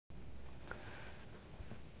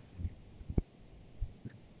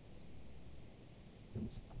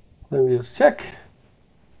Let me just check.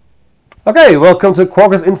 Okay, welcome to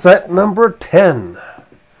Quarkus Insight number 10.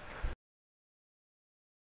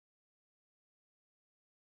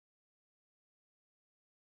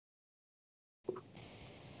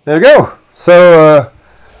 There we go. So,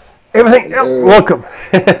 everything. Welcome.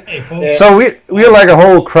 So we're like a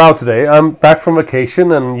whole crowd today. I'm back from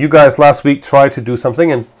vacation, and you guys last week tried to do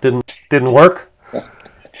something and didn't work.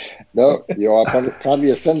 No, you are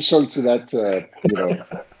probably essential to that,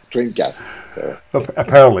 streamcast. So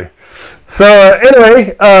apparently. So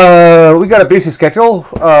anyway, we got a busy schedule.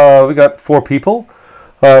 We got 4 people,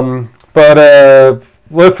 but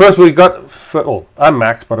first we got. Oh, I'm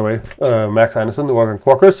Max, by the way, Max Anderson, the work in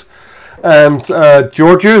Quarkus, and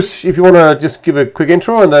Georgius. If you want to just give a quick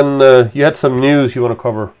intro, and then you had some news you want to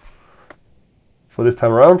cover for this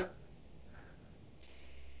time around.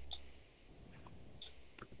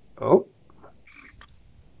 Oh.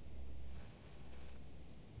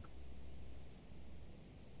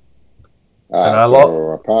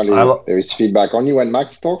 So apparently there is feedback only when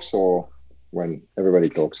Max talks or when everybody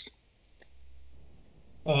talks.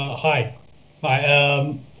 Hi.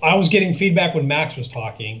 I was getting feedback when Max was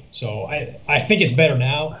talking, so I think it's better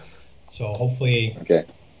now. So hopefully. Okay.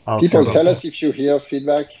 People tell us if you hear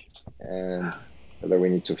feedback and whether we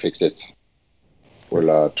need to fix it.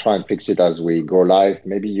 We'll try and fix it as we go live.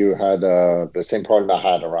 Maybe you had the same problem I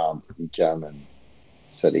had around eCam and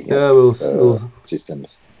setting up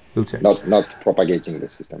systems. We'll check. Not propagating the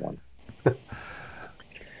system one.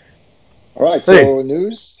 All right, so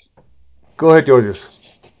news. Go ahead, Georgius.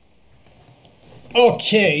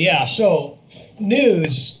 Okay, yeah, so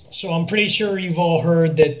news. So I'm pretty sure you've all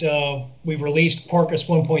heard that we released Quarkus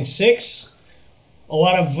 1.6. A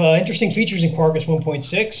lot of interesting features in Quarkus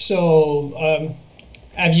 1.6. So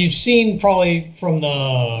as you've seen probably from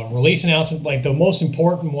the release announcement, like the most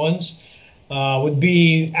important ones would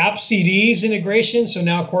be app CDs integration. So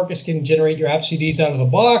now Quarkus can generate your app CDs out of the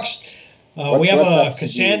box. We have a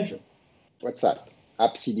Cassandra. What's that?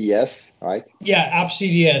 App CDS, right? Yeah, app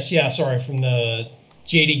CDS. Yeah, sorry, from the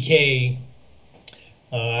JDK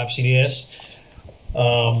app CDS.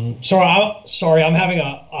 Sorry, I'm having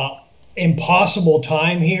a impossible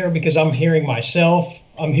time here because I'm hearing myself.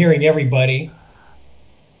 I'm hearing everybody.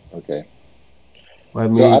 Okay. So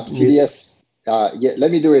app CDS. Yeah, let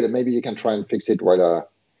me do it. Maybe you can try and fix it while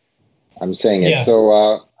I'm saying it.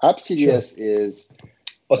 So app CDS is.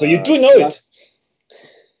 Oh, so you do know it.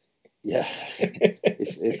 Yeah,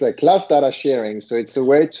 it's a class data sharing. So it's a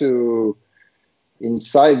way to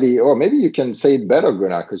inside the, or maybe you can say it better,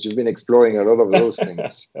 Gunnar, because you've been exploring a lot of those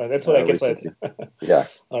things. That's what I get right. Yeah.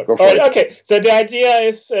 Go for it. Okay. So the idea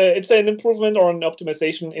is it's an improvement or an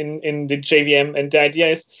optimization in the JVM. And the idea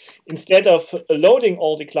is instead of loading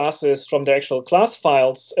all the classes from the actual class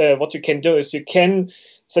files, what you can do is you can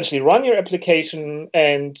essentially run your application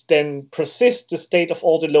and then persist the state of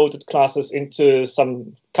all the loaded classes into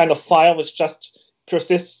some kind of file which just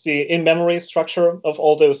persists the in-memory structure of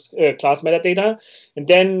all those class metadata. And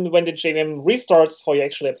then when the JVM restarts for your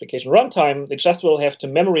actual application runtime, it just will have to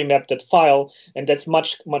memory map that file. And that's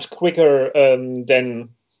much quicker than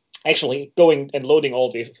actually going and loading all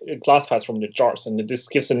the class files from the jars. And this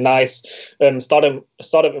gives a nice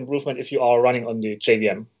startup improvement if you are running on the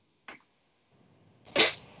JVM.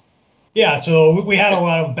 Yeah, so we had a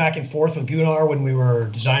lot of back and forth with Gunnar when we were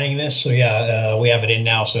designing this. So yeah, we have it in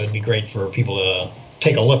now. So it'd be great for people to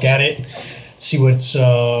take a look at it, see what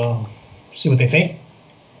they think.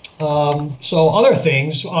 So other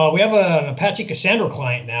things, we have an Apache Cassandra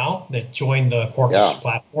client now that joined the Quarkus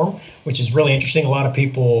platform, which is really interesting. A lot of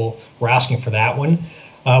people were asking for that one.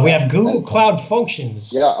 We have Google Cloud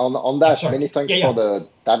Functions. Yeah, on that, many thanks for the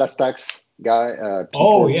DataStax guy,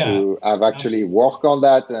 people who have actually worked on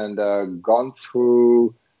that and gone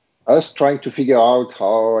through us trying to figure out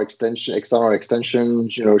how external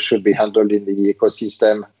extensions, should be handled in the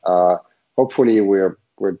ecosystem. Hopefully, we're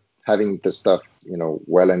having the stuff,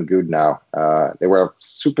 well and good now. They were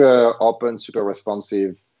super open, super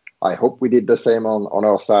responsive. I hope we did the same on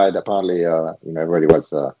our side. Apparently, everybody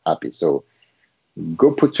was happy. So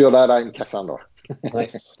go put your data in Cassandra.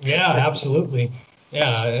 Nice. Yeah, absolutely.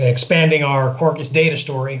 Yeah, expanding our Quarkus data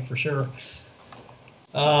story for sure.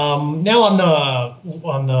 Now on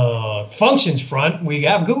the functions front, we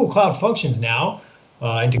have Google Cloud Functions now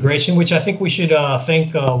integration, which I think we should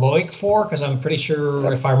thank Loic for, because I'm pretty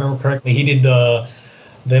sure if I remember correctly, he did the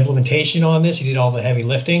implementation on this. He did all the heavy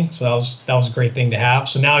lifting, so that was a great thing to have.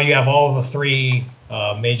 So now you have all of the 3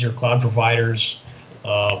 major cloud providers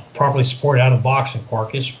properly supported out of the box in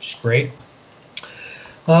Quarkus, which is great.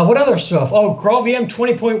 What other stuff? Oh, GraalVM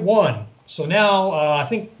 20.1. So now I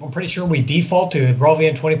think I'm pretty sure we default to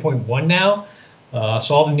GraalVM 20.1 now.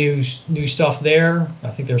 So all the new stuff there.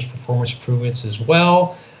 I think there's performance improvements as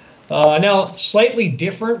well. Now slightly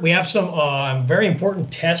different. We have some very important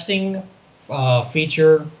testing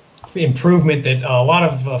feature improvement that a lot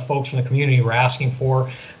of folks from the community were asking for,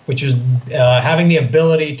 which is having the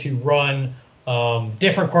ability to run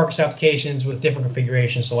different Quarkus applications with different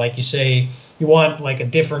configurations. So like you say, you want like a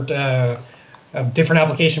different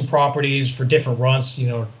application properties for different runs,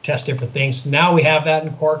 test different things. Now we have that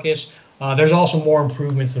in Quarkus. There's also more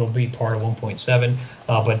improvements that'll be part of 1.7,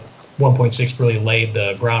 but 1.6 really laid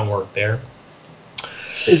the groundwork there.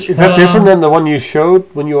 Is that different than the one you showed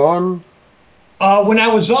when you were on? When I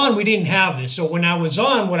was on, we didn't have this. So when I was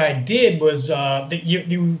on, what I did was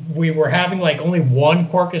we were having like only one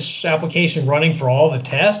Quarkus application running for all the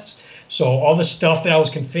tests. So all the stuff that I was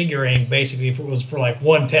configuring, basically, if it was for like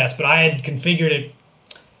one test, but I had configured it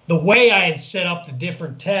the way I had set up the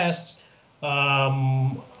different tests.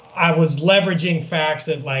 I was leveraging facts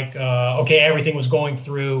that like, okay, everything was going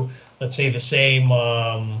through, let's say, the same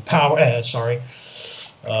mock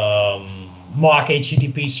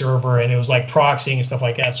HTTP server, and it was like proxying and stuff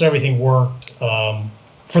like that. So everything worked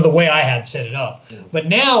for the way I had set it up. Yeah. But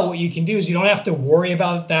now what you can do is you don't have to worry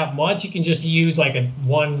about it that much. You can just use like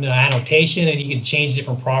one annotation, and you can change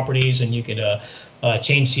different properties, and you could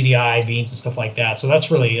change CDI beans and stuff like that. So that's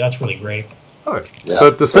really great. All right. Yeah.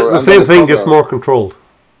 So the same thing, just more controlled.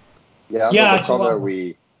 Yeah. The cover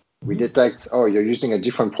we detect, you're using a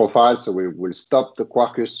different profile, so we will stop the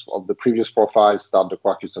Quarkus of the previous profile, start the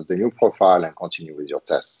Quarkus of the new profile, and continue with your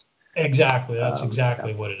tests. Exactly. That's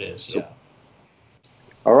exactly what it is. Yeah.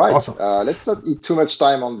 All right. Awesome. Let's not eat too much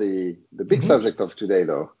time on the big subject of today,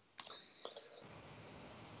 though.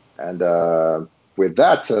 And with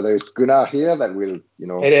that, there's Gunnar here that will,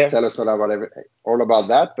 tell us all about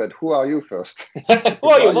that. But who are you first? Who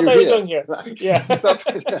are you? What are you doing here? Yeah.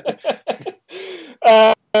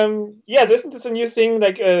 Yes, isn't this a new thing,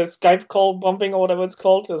 like Skype call bumping or whatever it's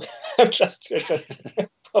called? I'm just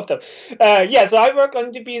popped up. So I work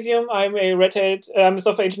on Debezium. I'm a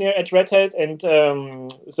software engineer at Red Hat, and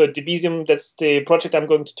so Debezium, that's the project I'm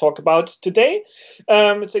going to talk about today.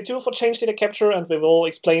 It's a tool for change data capture, and we will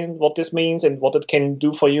explain what this means and what it can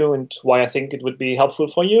do for you and why I think it would be helpful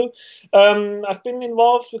for you. I've been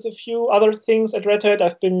involved with a few other things at Red Hat.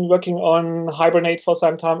 I've been working on Hibernate for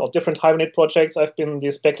some time, or different Hibernate projects. I've been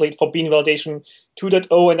the spec lead for Bean Validation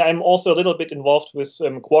 2.0, and I'm also a little bit involved with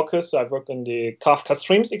Quarkus. So I work on the Kafka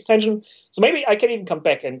Streams extension. So maybe I can even come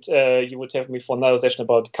back and you would have me for another session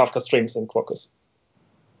about Kafka Streams and Quarkus.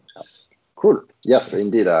 Cool. Yes,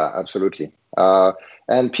 indeed. Absolutely.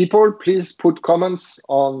 And people, please put comments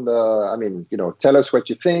on tell us what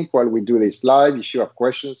you think while we do this live. If you have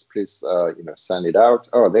questions, please, send it out.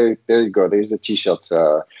 Oh, there you go. There's a T-shirt.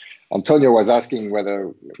 Antonio was asking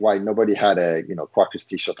why nobody had a, Quarkus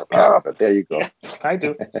T-shirt or cap, but there you go. Yeah, I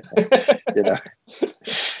do.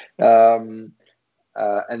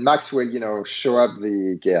 And Max will, show up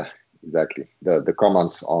the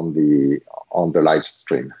comments on the live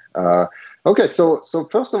stream. Okay, so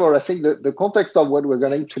first of all, I think the context of what we're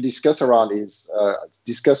going to discuss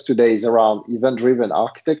today is around event-driven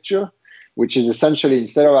architecture, which is essentially,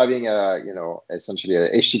 instead of having essentially a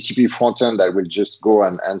HTTP frontend that will just go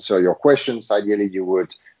and answer your questions, ideally you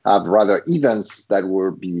would have rather events that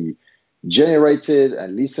will be generated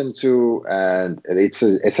and listened to, and it's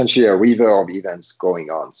essentially a river of events going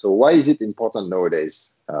on. So why is it important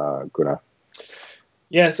nowadays, Gunnar?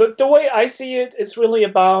 Yeah, so the way I see it, it's really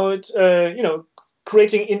about,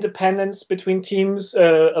 creating independence between teams,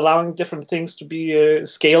 allowing different things to be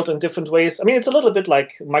scaled in different ways. I mean, it's a little bit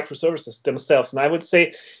like microservices themselves. And I would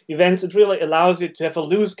say events, it really allows you to have a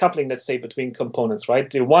loose coupling, let's say, between components, right?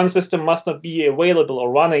 The one system must not be available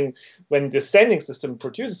or running when the standing system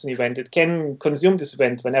produces an event. It can consume this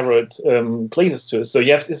event whenever it pleases to. So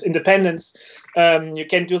you have this independence. You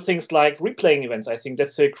can do things like replaying events. I think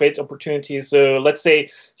that's a great opportunity. So let's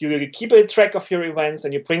say you keep a track of your events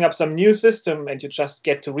and you bring up some new system and you just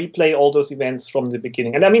get to replay all those events from the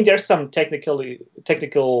beginning. And I mean, there's some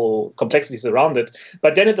technical complexities around it,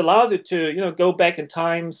 but then it allows you to, go back in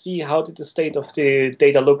time, see how did the state of the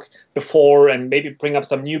data look before, and maybe bring up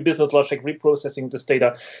some new business logic, reprocessing this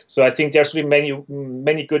data. So I think there's really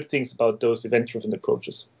many good things about those event-driven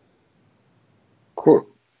approaches. Cool.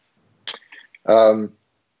 And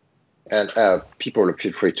people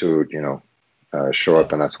feel free to, show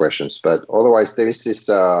up and ask questions. But otherwise, there is this.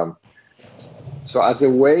 So as a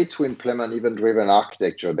way to implement event-driven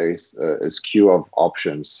architecture, there is a queue of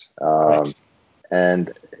options. Right.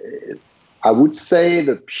 And I would say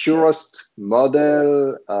the purest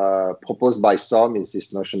model proposed by some is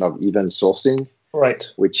this notion of event sourcing, right?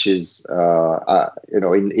 Which is,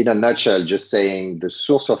 in a nutshell, just saying the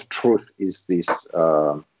source of truth is this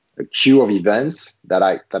a queue of events that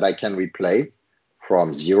I can replay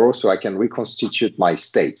from zero, so I can reconstitute my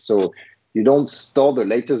state. So you don't store the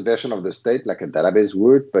latest version of the state like a database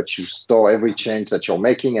would, but you store every change that you're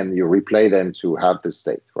making and you replay them to have the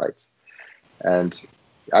state, right? And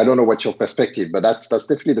I don't know what's your perspective, but that's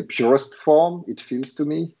definitely the purest form, it feels to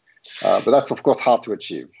me. But that's, of course, hard to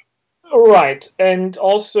achieve. Right. And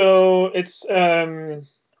also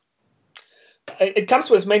it comes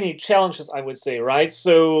with many challenges, I would say, right?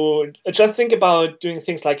 So just think about doing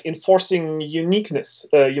things like enforcing uniqueness.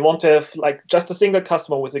 You want to have like just a single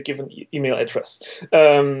customer with a given email address.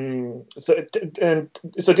 So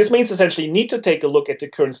this means essentially you need to take a look at the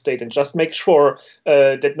current state and just make sure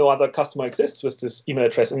that no other customer exists with this email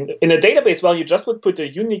address. And in a database, well, you just would put a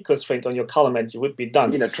unique constraint on your column and you would be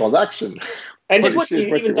done. In a transaction. And it would be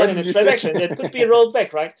even done in a transaction. It could be rolled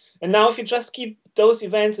back, right? And now if you just keep those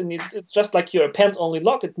events and it's just like your append-only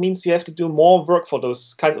log, it means you have to do more work for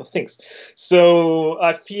those kinds of things. So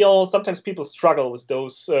I feel sometimes people struggle with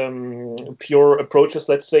those pure approaches,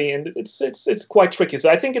 let's say, and it's quite tricky. So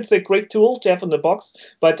I think it's a great tool to have in the box,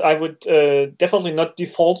 but I would definitely not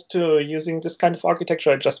default to using this kind of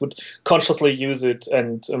architecture. I just would consciously use it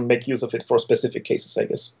and make use of it for specific cases, I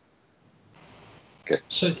guess.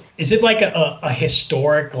 So is it like a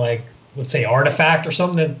historic, like, let's say, artifact or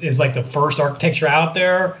something that is like the first architecture out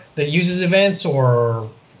there that uses events, or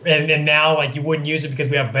and now like you wouldn't use it because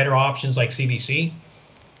we have better options like CDC?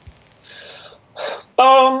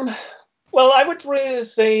 Well, I would really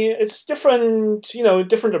say it's different,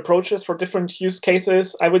 different approaches for different use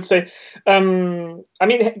cases. I would say,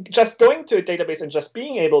 just going to a database and just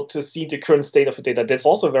being able to see the current state of the data, that's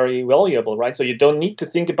also very valuable, right? So you don't need to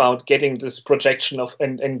think about getting this projection of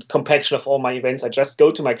and compaction of all my events. I just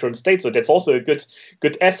go to my current state. So that's also a good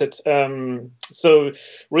asset. So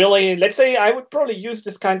really, let's say I would probably use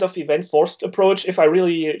this kind of event sourced approach if I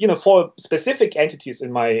really, for specific entities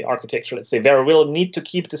in my architecture, let's say, where I will need to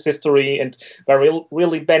keep this history and where I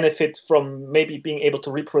really benefit from maybe being able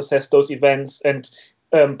to reprocess those events and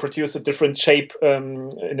produce a different shape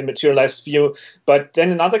in a materialized view. But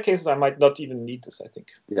then in other cases, I might not even need this, I think.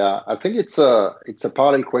 Yeah, I think it's a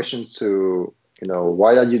parallel question to,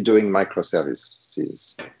 why are you doing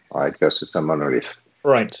microservices, right, versus a monolith?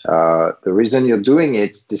 Right. The reason you're doing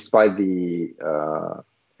it, despite the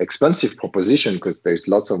expensive proposition, because there's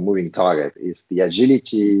lots of moving target, is the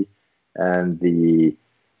agility and the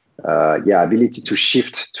ability to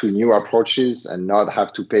shift to new approaches and not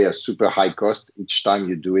have to pay a super high cost each time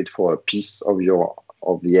you do it for a piece of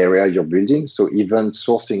the area you're building. So event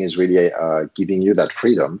sourcing is really giving you that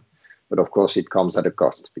freedom, but of course it comes at a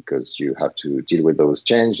cost because you have to deal with those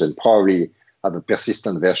changes and probably have a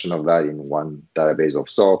persistent version of that in one database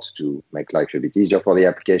of sorts to make life a bit easier for the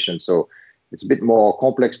application. So it's a bit more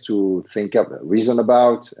complex to think of, reason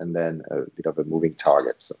about, and then a bit of a moving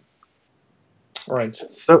target. So. Right.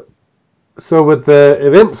 So with the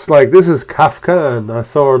events, like this is Kafka, and I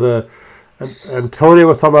saw and Tony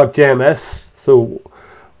was talking about JMS. So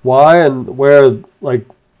why and where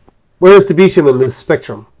is Debezium in this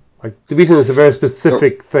spectrum? Like Debezium is a very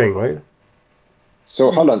specific thing, right?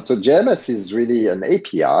 So hold on. So JMS is really an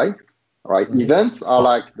API, right? Mm-hmm. Events are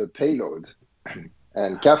like the payload,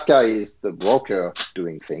 and Kafka is the broker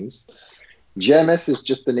doing things. JMS is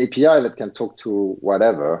just an API that can talk to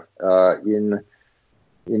whatever.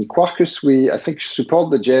 In Quarkus, we, I think,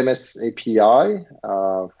 support the JMS API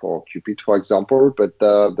for Qpid, for example, but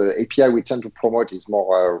the API we tend to promote is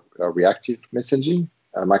more reactive messaging,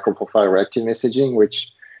 microprofile reactive messaging,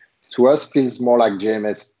 which to us feels more like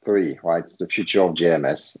JMS 3, right? It's the future of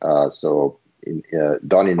JMS,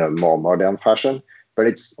 done in a more modern fashion. But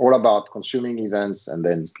it's all about consuming events and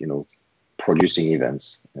then, producing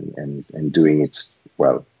events and doing it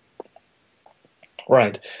well.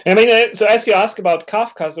 Right. I mean, so as you ask about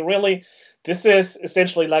Kafka, so really, this is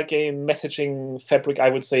essentially like a messaging fabric, I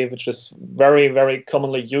would say, which is very, very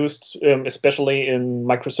commonly used, especially in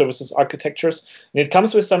microservices architectures. And it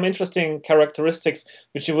comes with some interesting characteristics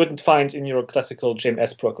which you wouldn't find in your classical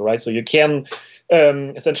JMS broker, right? So you can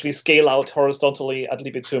essentially scale out horizontally ad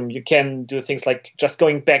libitum. You can do things like just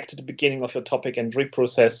going back to the beginning of your topic and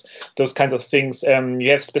reprocess those kinds of things. You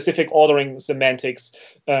have specific ordering semantics.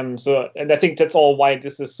 And I think that's all why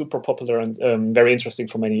this is super popular and very interesting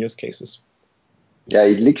for many use cases. Yeah,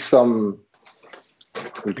 it leaks some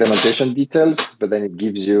implementation details, but then it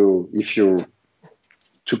gives you, if you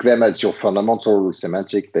took them as your fundamental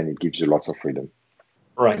semantic, then it gives you lots of freedom.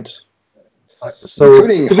 Right.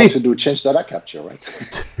 including how to do change data capture,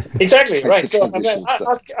 right? Exactly, right. So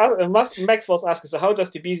Max was asking, so how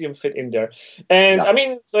does Debezium fit in there? And I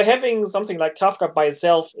mean, so having something like Kafka by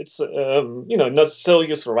itself, it's not so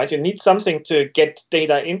useful, right? You need something to get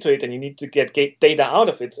data into it, and you need to get data out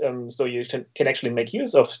of it, so you can actually make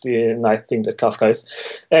use of the nice thing that Kafka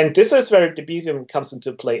is. And this is where Debezium comes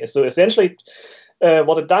into play. So essentially,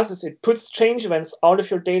 what it does is it puts change events out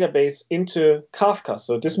of your database into Kafka.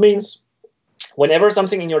 So this means whenever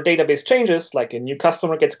something in your database changes, like a new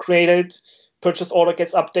customer gets created, purchase order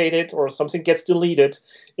gets updated, or something gets deleted,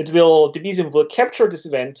 Debezium will capture this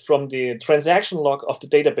event from the transaction log of the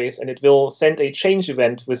database, and it will send a change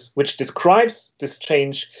event which describes this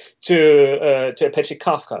change to Apache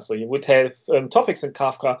Kafka. So you would have topics in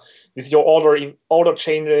Kafka with your order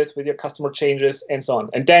changes, with your customer changes, and so on.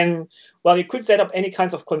 And then, well, you could set up any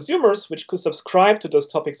kinds of consumers which could subscribe to those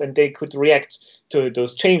topics, and they could react to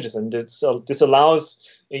those changes. And this allows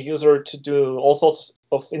a user to do all sorts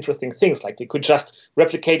of interesting things, like they could just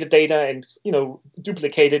replicate the data and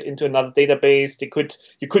duplicate it into another database.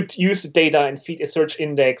 You could use the data and feed a search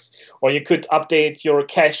index, or you could update your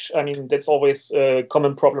cache. I mean, that's always a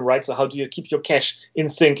common problem, right? So how do you keep your cache in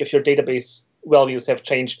sync if your database values have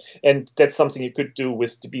changed? And that's something you could do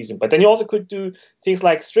with Debezium. But then you also could do things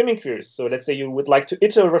like streaming queries. So let's say you would like to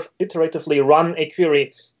iteratively run a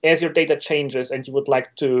query as your data changes, and you would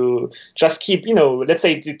like to just keep, let's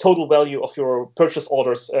say the total value of your purchase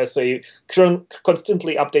orders as a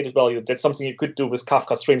constantly updated value. That's something you could do with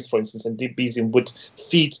Kafka Streams, for instance, and Debezium would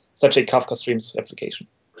feed such a Kafka Streams application.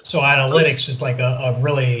 So analytics is like a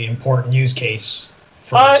really important use case.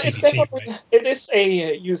 It is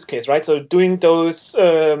a use case, right? So doing those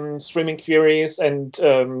streaming queries and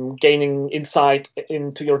gaining insight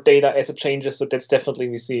into your data as it changes. So that's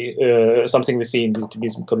definitely something we see in the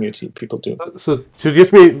Debezium community. People do. So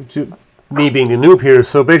just me being the noob here.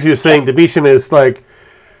 So basically, you're saying Debezium is like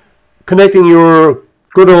connecting your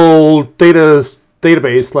good old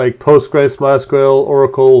database like Postgres, MySQL,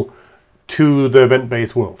 Oracle to the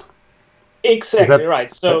event-based world. Exactly right.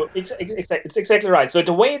 So it's exactly right. So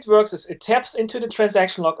the way it works is it taps into the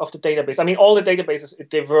transaction log of the database. I mean, all the databases,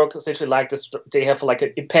 they work essentially like this. They have like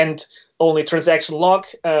an append-only transaction log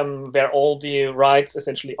where all the writes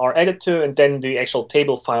essentially are added to, and then the actual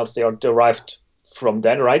table files, they are derived from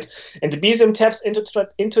that, right? And Debezium taps into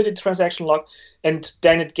the transaction log, and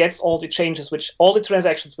then it gets all the changes, all the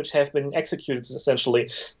transactions which have been executed essentially,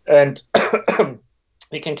 and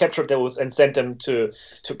we can capture those and send them to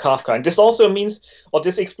Kafka. And this also means, or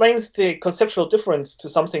this explains the conceptual difference to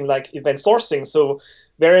something like event sourcing. So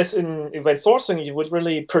whereas in event sourcing, you would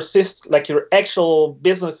really persist like your actual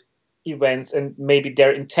business events and maybe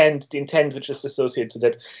the intent which is associated to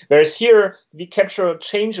that. Whereas here, we capture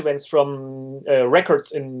change events from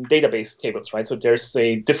records in database tables, right? So there's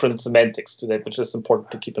a different semantics to that, which is important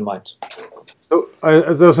to keep in mind. So,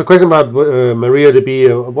 there's a question about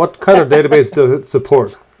MariaDB. What kind of database does it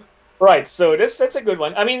support? Right, so that's a good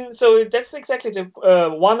one. I mean, so that's exactly the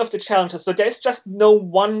one of the challenges. So there's just no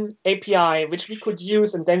one API which we could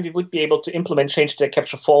use, and then we would be able to implement change data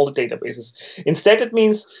capture for all the databases. Instead, it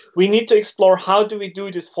means we need to explore how do we do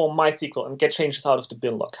this for MySQL and get changes out of the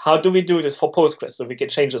bin log. How do we do this for Postgres so we get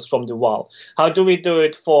changes from the WAL? How do we do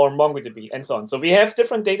it for MongoDB and so on? So we have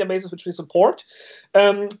different databases which we support.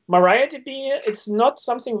 MariaDB, it's not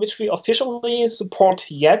something which we officially support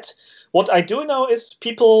yet. What I do know is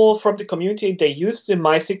people from the community, they use the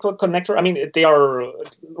MySQL connector. I mean, they are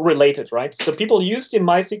related, right? So people use the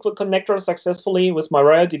MySQL connector successfully with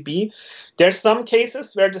MariaDB. There's some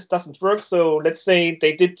cases where this doesn't work. So let's say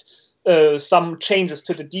they did some changes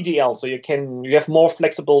to the DDL, so you have more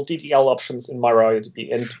flexible DDL options in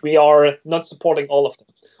MariaDB, and we are not supporting all of them.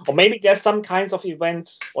 Or maybe there's some kinds of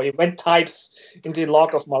events or event types in the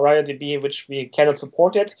log of MariaDB which we cannot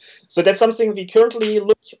support yet. So that's something we currently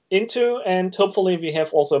look into, and hopefully we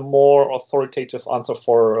have also a more authoritative answer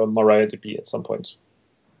for MariaDB at some point.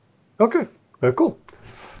 Okay, very cool.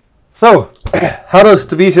 So, how does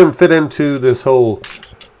Debezium fit into this whole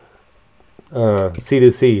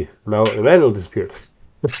CDC? Now Emmanuel disappeared.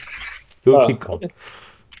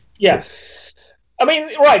 Yeah. I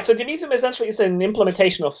mean, right, so Debezium essentially is an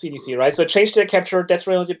implementation of CDC, right? So change data capture, that's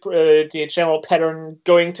really the general pattern,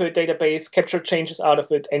 going to a database, capture changes out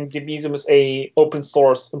of it, and Debezium is a open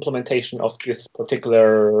source implementation of this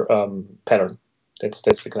particular pattern. That's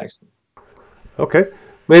the connection. Okay.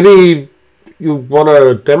 Maybe you want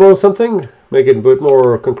to demo something? Make it a bit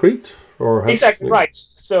more concrete? Exactly, right.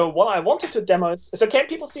 So what I wanted to demo is, so can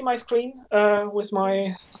people see my screen with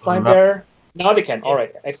my slide there? Now they can. All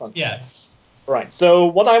right, excellent. Yeah. Right. So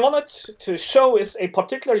what I wanted to show is a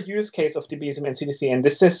particular use case of Debezium and CDC, and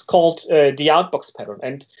this is called the outbox pattern.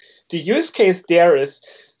 And the use case there is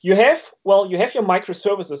you have your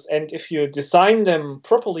microservices, and if you design them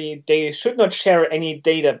properly, they should not share any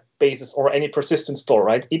databases or any persistent store,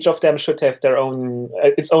 right? Each of them should have their own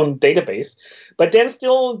its own database, but then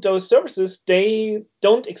still those services, they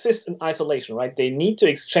don't exist in isolation, right? They need to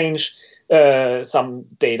exchange some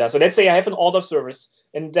data. So let's say I have an order service,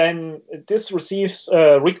 and then this receives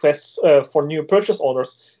requests for new purchase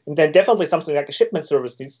orders, and then definitely something like a shipment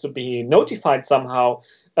service needs to be notified somehow,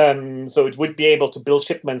 so it would be able to build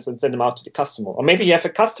shipments and send them out to the customer. Or maybe you have a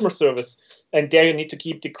customer service, and there you need to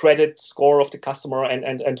keep the credit score of the customer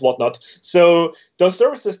and whatnot. So those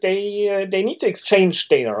services, they need to exchange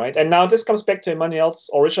data, right? And now this comes back to Emmanuel's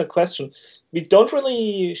original question. We don't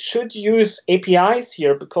really should use APIs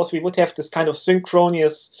here because we would have this kind of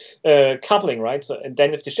synchronous coupling, right? So, and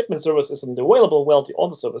then if the shipment service isn't available, well, the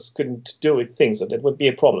order service couldn't do a thing, so that would be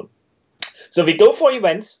a problem. So we go for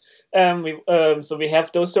events. So we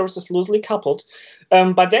have those services loosely coupled,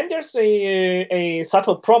 but then there's a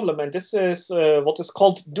subtle problem, and this is what is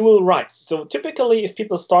called dual writes. So typically, if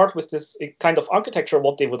people start with this kind of architecture,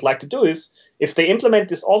 what they would like to do is, if they implement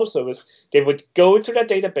this order service, they would go to their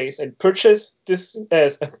database and purchase this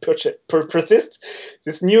persist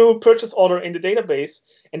this new purchase order in the database,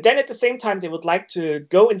 and then at the same time they would like to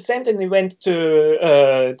go and send an event to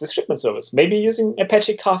the shipment service, maybe using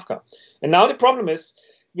Apache Kafka. And now the problem is,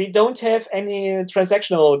 we don't have any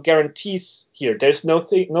transactional guarantees here. There's no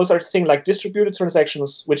such thing like distributed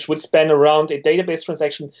transactions, which would span around a database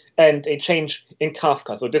transaction and a change in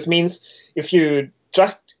Kafka. So this means if you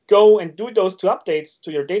just go and do those two updates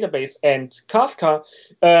to your database and Kafka,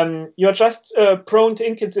 you're just prone to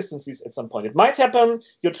inconsistencies at some point. It might happen,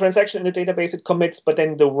 your transaction in the database, it commits, but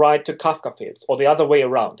then the write to Kafka fails, or the other way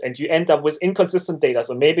around, and you end up with inconsistent data.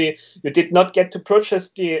 So maybe you did not get to purchase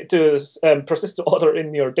persist the order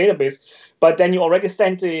in your database, but then you already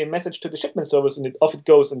sent the message to the shipment service, and off it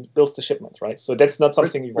goes and builds the shipment, right? So that's not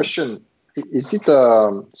something you want. Question, is it,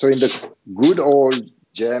 so in the good old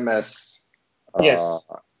JMS yes.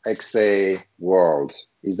 XA world,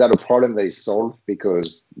 is that a problem that is solved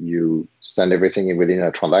because you send everything within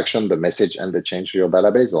a transaction, the message and the change to your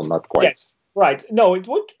database, or not quite? Yes, right. No, it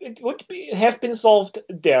would have been solved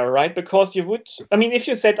there, right? Because you would, I mean, if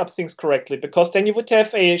you set up things correctly, because then you would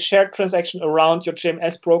have a shared transaction around your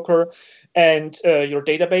GMS broker and your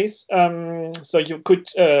database. So you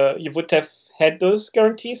would have had those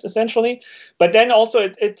guarantees essentially, but then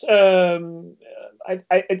also it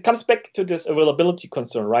comes back to this availability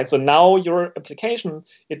concern, right? So now your application,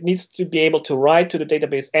 it needs to be able to write to the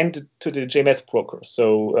database and to the JMS broker.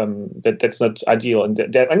 So that's not ideal, and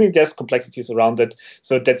there's complexities around it.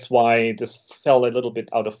 So that's why this fell a little bit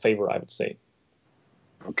out of favor, I would say.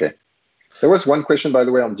 Okay. There was one question, by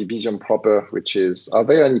the way, on Debezium proper, which is, are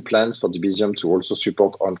there any plans for Debezium to also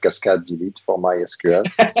support on cascade delete for MySQL?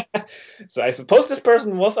 So I suppose this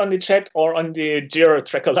person was on the chat or on the Jira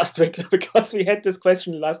tracker last week, because we had this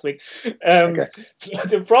question last week. Okay. So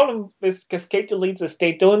the problem with cascade deletes is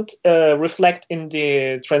they don't reflect in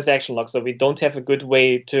the transaction log. So we don't have a good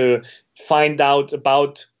way to find out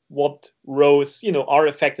about what rows, are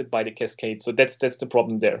affected by the cascade. So that's the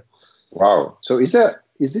problem there. Wow. So is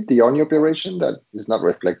it the only operation that is not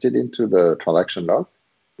reflected into the transaction log?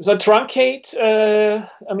 So truncate,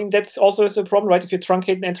 I mean, that's also is a problem, right? If you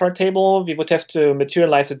truncate an entire table, we would have to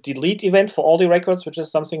materialize a delete event for all the records, which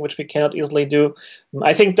is something which we cannot easily do.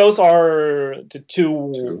 I think those are the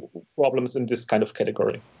two problems in this kind of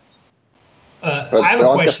category. But I have a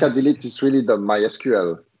question. Cascade delete is really the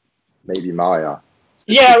MySQL, maybe Maya.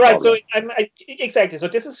 Yeah, right. So exactly. So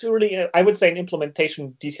this is really, I would say, an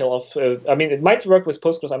implementation detail of. I mean, it might work with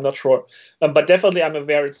Postgres. I'm not sure, but definitely, I'm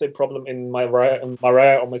aware it's a problem in Mariah or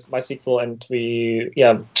MySQL, and we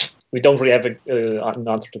don't really have an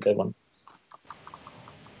answer to that one.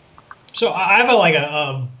 So I have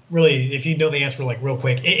a really, if you know the answer, real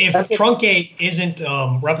quick. If truncate isn't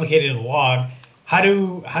replicated in a log, how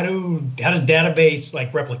does database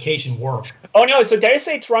replication work? Oh no! So there is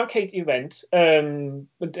a truncate event.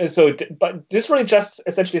 But this really just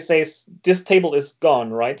essentially says this table is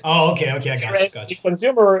gone, right? Oh, okay, I got it. The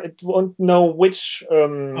consumer, it won't know which.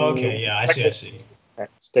 Okay, yeah, I see.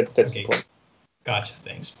 That's the point. Gotcha.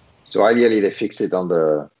 Thanks. So ideally, they fix it on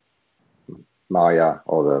the Maya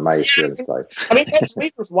or the MySQL side. I mean, there's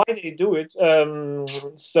reasons why they do it.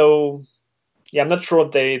 So. Yeah, I'm not sure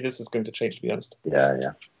this is going to change, to be honest.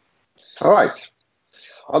 Yeah. All right.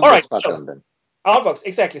 All right. Pattern, then. Outbox,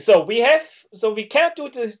 exactly. So we cannot do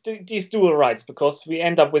these dual writes because we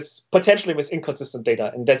end up with potentially with inconsistent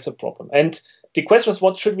data, and that's a problem. And the question is,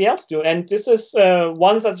 what should we else do? And this is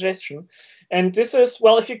one suggestion. And this is,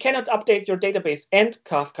 well, if you cannot update your database and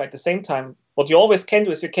Kafka at the same time, what you always can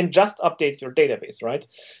do is you can just update your database, right?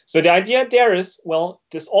 So the idea there is, well,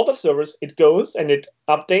 this order service, it goes and it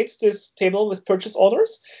updates this table with purchase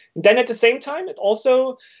orders. And then at the same time, it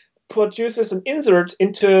also produces an insert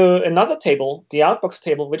into another table, the outbox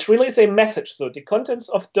table, which really is a message. So the contents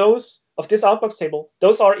of this outbox table,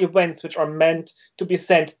 those are events which are meant to be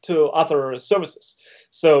sent to other services.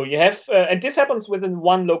 So you have, and this happens within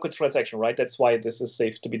one local transaction, right? That's why this is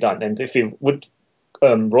safe to be done. And if you would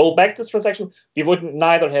roll back this transaction, we would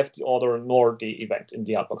neither have the order nor the event in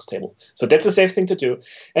the outbox table. So that's a safe thing to do.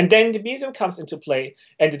 And then Debezium comes into play,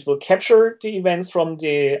 and it will capture the events from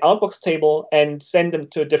the outbox table and send them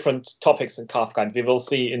to different topics in Kafka. And we will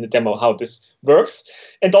see in the demo how this works.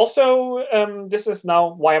 And also, this is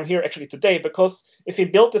now why I'm here actually today, because if we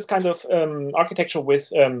build this kind of architecture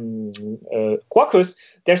with Quarkus,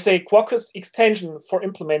 there's a Quarkus extension for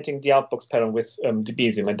implementing the outbox pattern with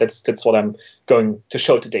Debezium, and that's what I'm going to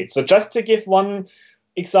show today. So just to give one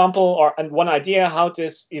example and one idea how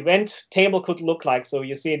this event table could look like. So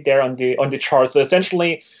you see it there on the chart. So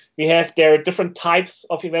essentially, we have there different types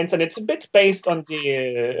of events, and it's a bit based on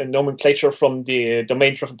the nomenclature from the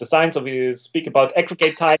domain-driven design. So we speak about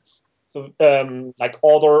aggregate types, so like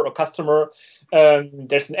order or customer.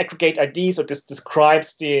 There's an aggregate ID, so this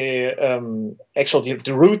describes the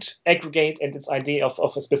root aggregate and its ID of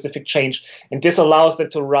a specific change, and this allows them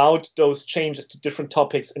to route those changes to different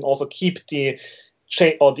topics and also keep the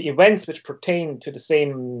events which pertain to the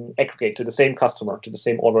same aggregate, to the same customer, to the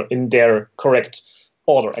same order in their correct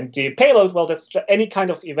order. And the payload, well, that's any kind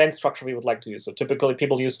of event structure we would like to use. So typically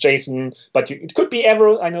people use JSON, but it could be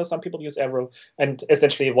Avro. I know some people use Avro, and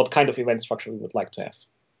essentially what kind of event structure we would like to have.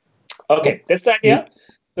 Okay, that's the idea.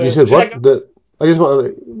 So you said what? I just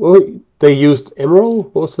want. Well, they used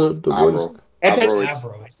Emerald. What's the Avro.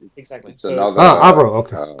 Avro. Exactly. It's another Avro.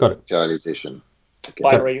 Okay, got it. Serialization. Okay.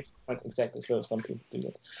 Binary. Exactly. So some people do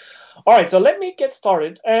that. All right. So let me get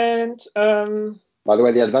started. And by the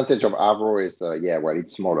way, the advantage of Avro is, well,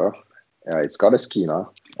 it's smaller. It's got a schema,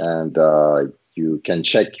 and you can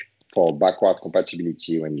check for backward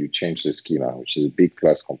compatibility when you change the schema, which is a big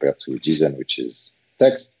plus compared to JSON, which is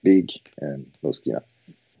text, big, and no schema.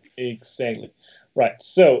 Exactly. Right.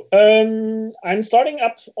 So I'm starting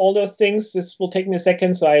up all the things. This will take me a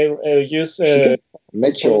second. So I use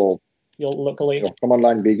make your locally command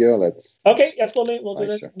line bigger. Okay, absolutely. We'll do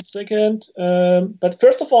that in a second. But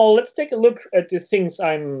first of all, let's take a look at the things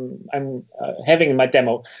I'm having in my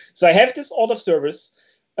demo. So I have this order service.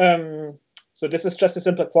 So this is just a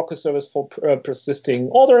simple Quarkus service for persisting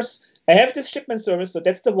orders. I have this shipment service, so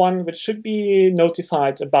that's the one which should be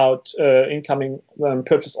notified about incoming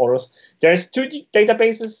purchase orders. There's two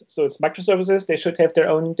databases, so it's microservices. They should have their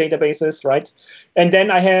own databases, right? And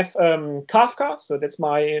then I have Kafka, so that's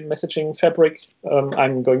my messaging fabric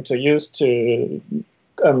I'm going to use to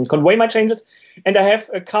convey my changes. And I have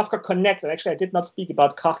a Kafka Connect, and actually I did not speak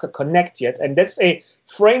about Kafka Connect yet, and that's a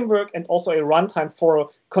framework and also a runtime for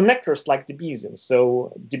connectors like Debezium.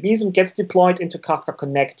 So Debezium gets deployed into Kafka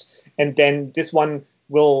Connect, and then this one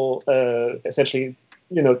will essentially,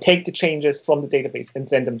 take the changes from the database and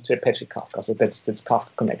send them to Apache Kafka. So that's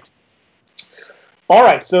Kafka Connect. All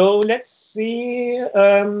right, so let's see.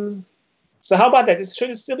 So how about that?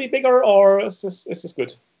 Should it still be bigger, or is this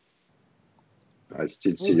good? I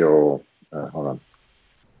still see your. Hold on.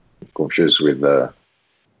 I'm confused with the.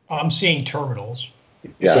 I'm seeing terminals.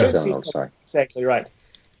 Yeah, terminals. Sorry. Exactly right.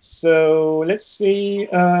 So let's see.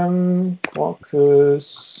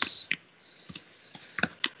 Quarkus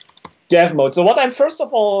dev mode. So what I'm first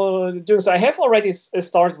of all doing, so I have already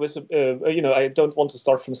started with, I don't want to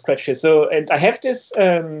start from scratch here. So, and I have this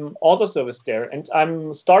order service there, and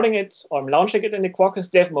I'm starting it, or I'm launching it in the Quarkus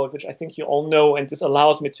dev mode, which I think you all know, and this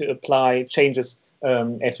allows me to apply changes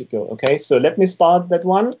as we go. Okay, so let me start that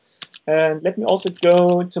one, and let me also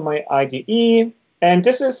go to my IDE. And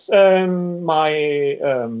this is my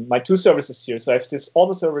two services here. So I have this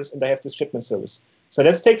order service and I have this shipment service. So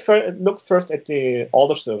let's look first at the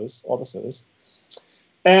order service.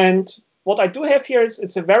 And what I do have here is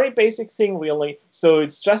it's a very basic thing, really. So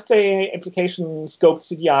it's just a application scoped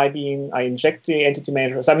CDI bean. I inject the entity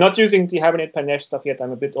manager. So I'm not using the Hibernate Panache stuff yet.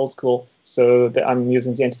 I'm a bit old school, so I'm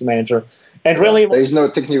using the entity manager. And really, there is no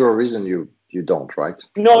technical reason you don't, right?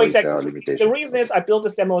 No, exactly. The reason is I built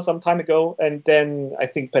this demo some time ago, and then I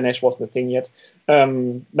think Panache wasn't a thing yet.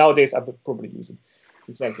 Nowadays, I would probably use it.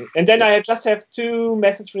 exactly. And then I just have two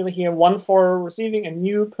methods really here, one for receiving a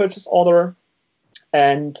new purchase order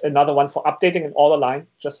and another one for updating an order line,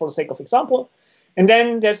 just for the sake of example. And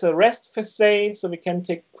then there's a REST facade, so we can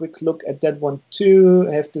take a quick look at that one too.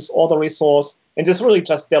 I have this order resource, and this really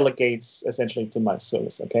just delegates essentially to my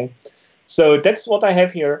service, okay? So that's what I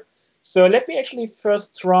have here. So let me actually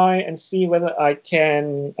first try and see whether I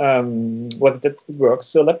can, whether that works.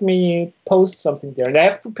 So let me post something there. And I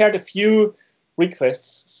have prepared a few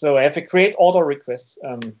requests. So I have a create order request.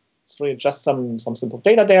 It's really just some simple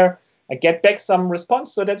data there. I get back some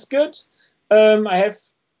response, so that's good. I have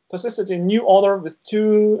persisted a new order with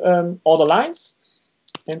two order lines.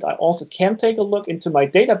 And I also can take a look into my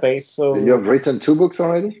database. So you have written 2 books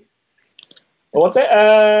already? What's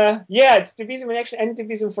that? Yeah, it's Debezium in Action and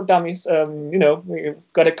Debezium for Dummies. You know, we've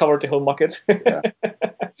got to cover the whole market. Yeah.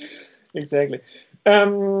 Exactly.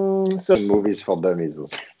 So movies for dummies.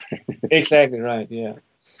 Exactly right. Yeah.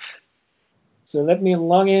 So let me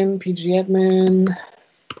log in pgadmin.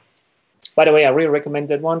 By the way, I really recommend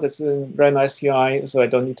that one. That's a very nice UI, so I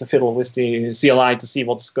don't need to fiddle with the CLI to see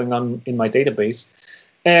what's going on in my database.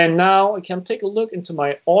 And now I can take a look into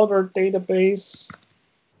my order database.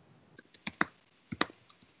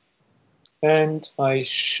 And I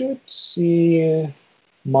should see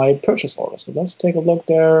my purchase order. So let's take a look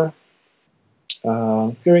there.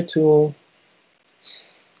 Query tool.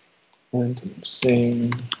 And I'm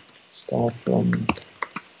saying start from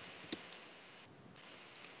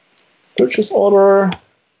purchase order.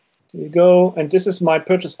 There you go. And this is my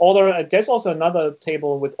purchase order. There's also another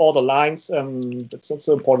table with order lines. That's not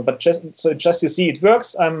so important, but just you see it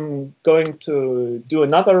works. I'm going to do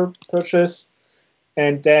another purchase.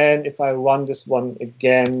 And then if I run this one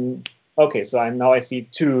again, okay, so now I see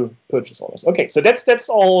 2 purchase orders. Okay, so that's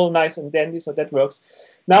all nice and dandy, so that works.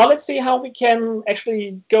 Now let's see how we can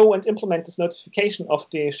actually go and implement this notification of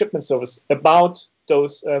the shipment service about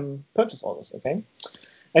those purchase orders, okay?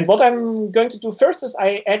 And what I'm going to do first is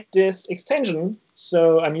I add this extension.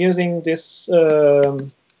 So I'm using this add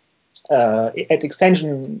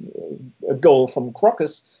extension goal from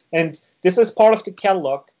Quarkus, and this is part of the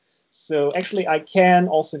catalog. So actually, I can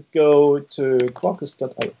also go to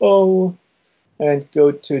quarkus.io and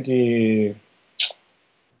go to the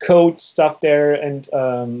code stuff there, and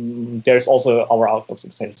there's also our outbox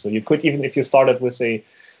extension. So you could, even if you started with a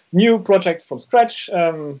new project from scratch,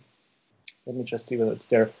 let me just see whether it's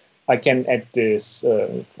there. I can add this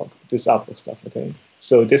this outbox stuff. Okay.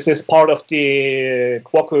 So this is part of the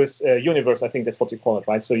Quarkus universe. I think that's what you call it,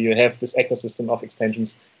 right? So you have this ecosystem of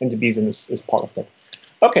extensions, and Debezium is part of that.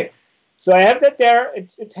 Okay. So I have that there.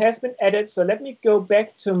 It has been added. So let me go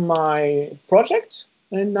back to my project.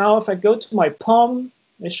 And now if I go to my POM,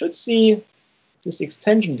 I should see this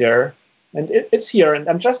extension there. And it's here. And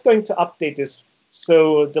I'm just going to update this.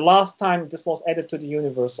 So the last time this was added to the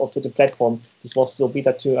universe or to the platform, this was still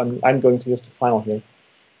beta 2. I'm going to use the final here.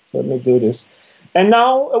 So let me do this. And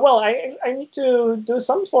now, well, I need to do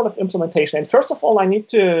some sort of implementation. And first of all, I need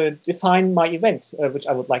to define my event, which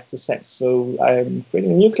I would like to send. So I'm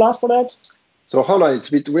creating a new class for that. So hold on, it's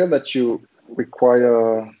a bit weird that you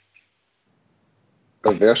require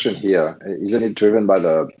a version here. Isn't it driven by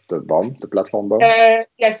the BOM, the platform BOM?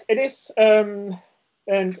 Yes, it is. And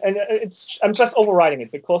I'm just overriding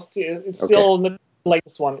it because it's still the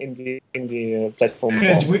latest one in the platform.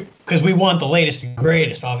 Because we want the latest and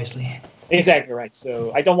greatest, obviously. Exactly right.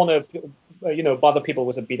 So I don't want to, bother people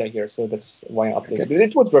with a beta here. So that's why I updated it.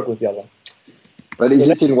 It would work with the other. But is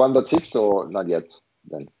it in 1.6 or not yet?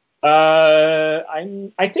 Then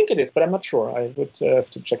I think it is, but I'm not sure. I would have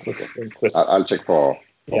to check with Chris. I'll check for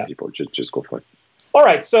people. Just go for it. All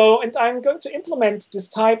right. So, and I'm going to implement this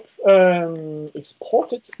type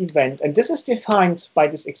exported event, and this is defined by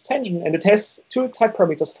this extension, and it has 2 type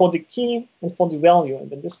parameters for the key and for the value.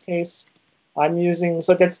 And in this case, I'm using,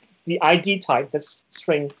 so that's the ID type, that's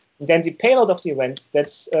string. And then the payload of the event,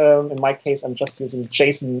 that's, in my case, I'm just using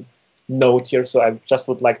JSON node here. So I just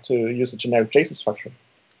would like to use a generic JSON structure.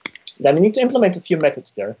 Then we need to implement a few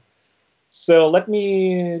methods there. So let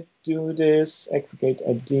me do this aggregate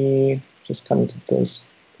ID, just coming to this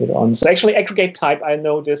later on. So actually aggregate type, I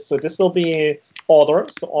know this. So this will be order.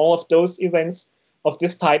 So all of those events of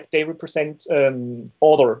this type, they represent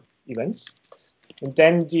order events. And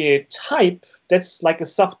then the type, that's like a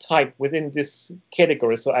subtype within this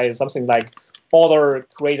category. So I have something like order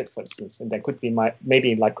created, for instance, and that could be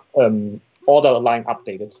maybe like order line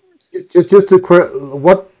updated. Just to correct,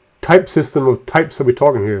 what type system of types are we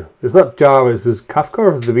talking here? It's not Java, it's Kafka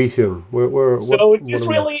or Debezium? This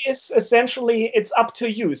really is essentially, it's up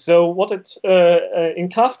to you. So what in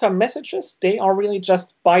Kafka messages, they are really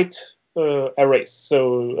just byte arrays.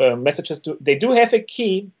 So messages they do have a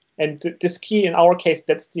key, and this key in our case,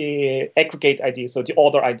 that's the aggregate ID, so the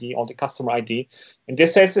order ID or the customer ID. And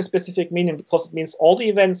this has a specific meaning because it means all the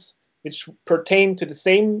events which pertain to the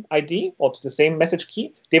same ID or to the same message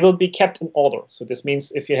key, they will be kept in order. So this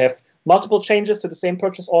means if you have multiple changes to the same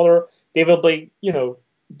purchase order, they will be,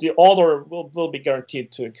 the order will be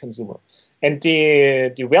guaranteed to a consumer. And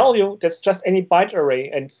the value, that's just any byte array.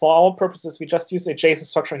 And for our purposes, we just use a JSON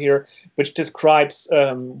structure here, which describes,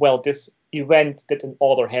 this event that an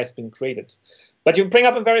order has been created. But you bring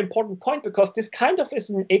up a very important point because this kind of is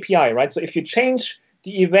an API, right? So if you change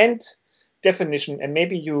the event definition and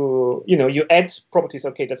maybe you add properties,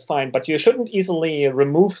 okay, that's fine, but you shouldn't easily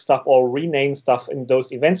remove stuff or rename stuff in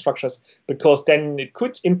those event structures because then it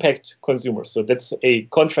could impact consumers. So that's a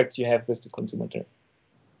contract you have with the consumer there.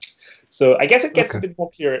 So I guess it gets a bit more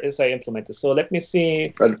clear as I implement this. So let me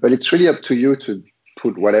see. But it's really up to you to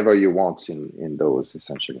put whatever you want in those,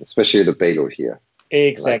 essentially, especially the payload here.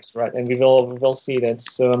 Exactly, right. And we will see that.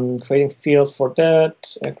 So I'm creating fields for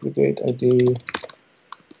that, aggregate ID.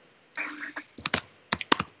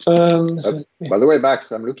 By the way,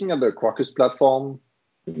 Max, I'm looking at the Quarkus platform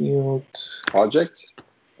project,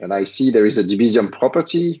 and I see there is a Debezium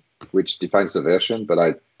property which defines the version, but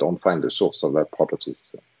I don't find the source of that property.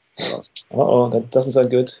 So. Uh-oh, that doesn't sound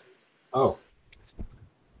good. Oh.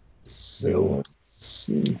 So let's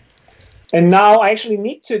see. And now I actually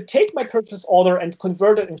need to take my purchase order and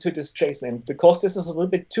convert it into this JSON. Because this is a little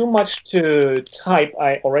bit too much to type,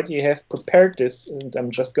 I already have prepared this, and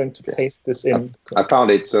I'm just going to paste this in. I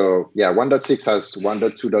found it. So yeah, 1.6 has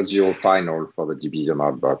 1.2.0 final for the Debezium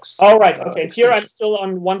outbox. All right. Okay. And here I'm still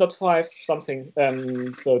on 1.5 something.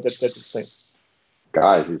 So that's the same.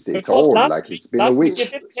 Guys, it's old. Like it's been a week. You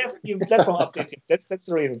didn't have the platform updating. That's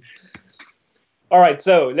the reason. All right,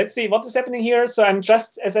 so let's see what is happening here. So I'm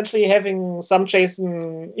just essentially having some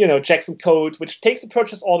JSON, Jackson code, which takes a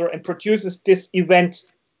purchase order and produces this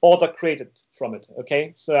event order created from it.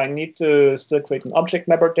 Okay, so I need to still create an object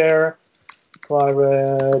mapper there.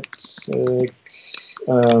 Private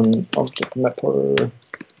object mapper.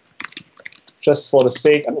 Just for the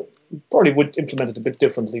sake, I mean, probably would implement it a bit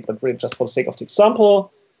differently, but really just for the sake of the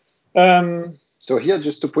example. So here,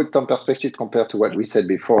 just to put some perspective compared to what we said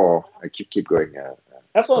before, I keep going.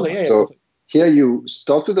 Absolutely, yeah. So here you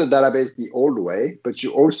start to the database the old way, but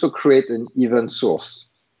you also create an event source,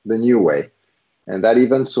 the new way. And that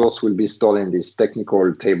event source will be stored in this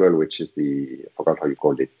technical table, which is I forgot how you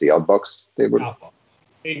called it, the outbox table.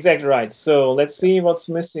 Exactly right. So let's see what's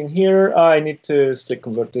missing here. I need to still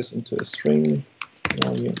convert this into a string.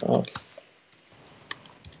 Value of.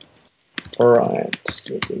 All right,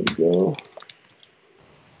 so there we go.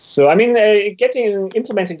 So I mean,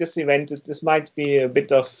 implementing this event, this might be a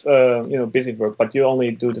bit of busy work, but you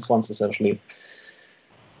only do this once essentially.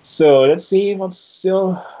 So let's see what's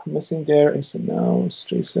still missing there. Instant now,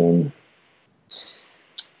 JSON.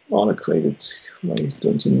 I created. Why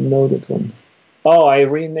don't you know that one? Oh, I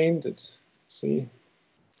renamed it. See,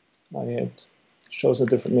 shows a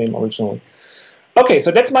different name originally. Okay,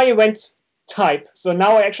 so that's my event type. So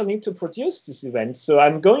now I actually need to produce this event. So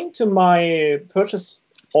I'm going to my purchase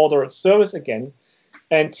order service again.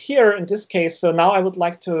 And here in this case, so now I would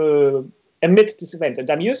like to emit this event. And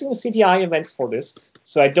I'm using CDI events for this.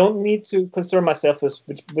 So I don't need to concern myself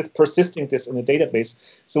with persisting this in a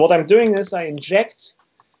database. So what I'm doing is I inject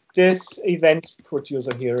this event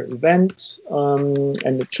producer here, event,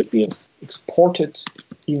 and it should be an exported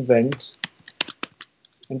event.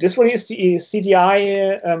 And this really is the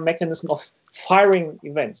CDI mechanism of firing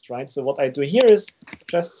events, right? So what I do here is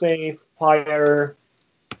just say fire.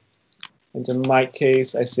 And in my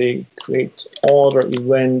case, I say create order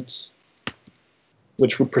event,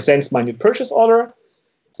 which represents my new purchase order.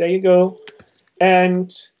 There you go. And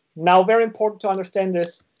now very important to understand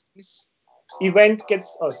this event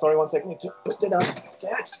gets, oh, sorry, 1 second, I need to put that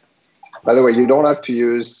out. By the way, you don't have to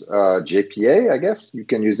use JPA, I guess. You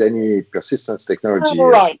can use any persistence technology.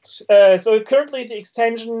 Right. So currently the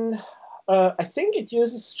extension, I think it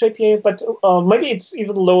uses JPA, but maybe it's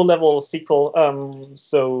even low-level SQL.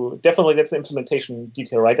 So definitely that's the implementation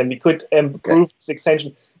detail, right? And we could improve this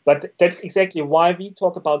extension. But that's exactly why we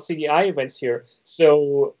talk about CDI events here.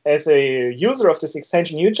 So as a user of this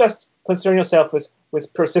extension, you just concern yourself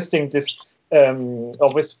with persisting this,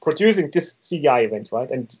 or with producing this CDI event, right?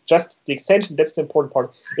 And just the extension, that's the important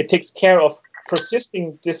part. It takes care of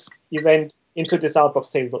persisting this event into this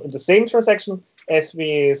outbox table in the same transaction as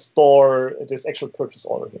we store this actual purchase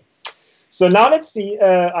order here. So now let's see.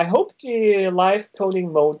 I hope the live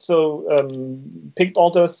coding mode picked all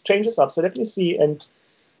those changes up. So let me see. And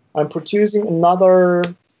I'm producing another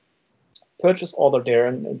purchase order there,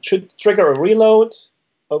 and it should trigger a reload.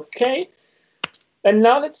 Okay. And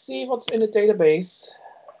now let's see what's in the database.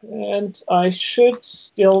 And I should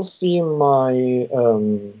still see my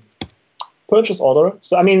purchase order.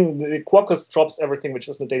 So, I mean, the Quarkus drops everything which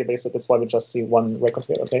is in the database, so that's why we just see one record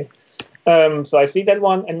here, okay? So I see that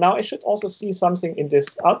one, and now I should also see something in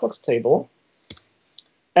this outbox table.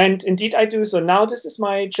 And indeed I do. So now this is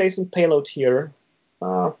my JSON payload here.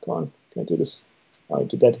 Come on, can I do this? I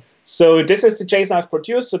do that. So this is the JSON I've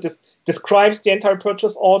produced. So this describes the entire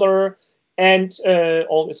purchase order and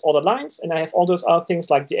all these order lines. And I have all those other things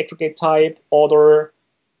like the aggregate type, order.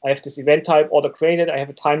 I have this event type, order created. I have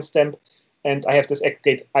a timestamp, and I have this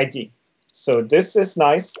aggregate ID. So this is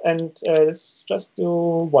nice. And let's just do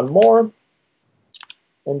one more.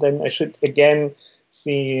 And then I should again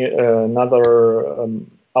see another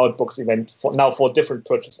outbox event for a different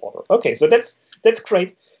purchase order. Okay, so that's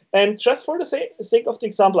great. And just for the sake of the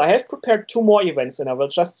example, I have prepared 2 more events, and I will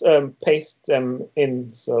just paste them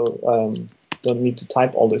in, so don't need to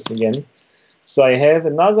type all this again. So I have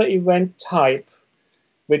another event type,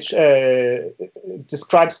 which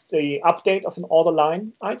describes the update of an order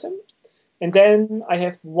line item. And then I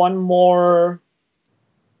have one more,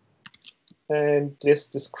 and this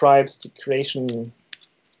describes the creation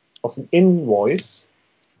of an invoice.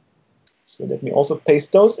 So let me also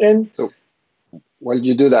paste those in. So while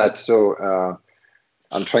you do that, so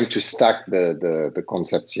I'm trying to stack the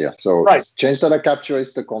concepts here. So right. Change data capture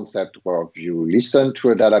is the concept where you listen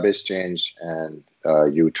to a database change and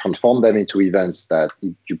you transform them into events that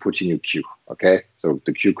you put in your queue. Okay, so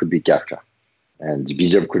the queue could be Kafka, and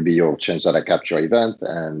Debezium could be your change data capture event,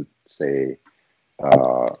 and say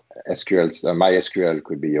MySQL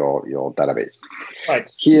could be your database. Right.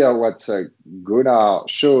 Here, what Gunnar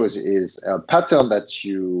shows is a pattern that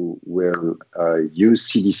you will use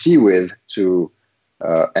CDC with to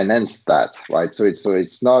enhance that, right? So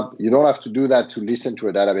it's not, you don't have to do that to listen to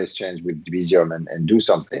a database change with Debezium and do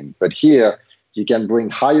something. But here, you can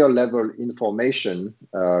bring higher level information,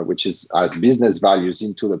 which is as business values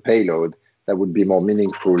into the payload that would be more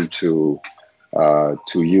meaningful to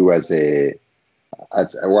you as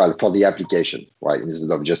well for the application, right?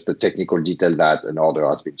 Instead of just the technical detail that an order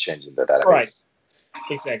has been changed in the database. Right.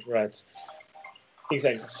 Exactly. Right.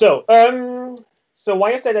 Exactly. So, so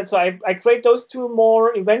why is that? So I create those 2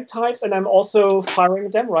 more event types, and I'm also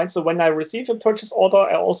firing them, right? So when I receive a purchase order,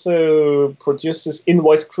 I also produce this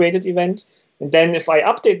invoice created event, and then if I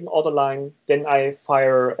update an order line, then I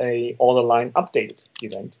fire a order line updated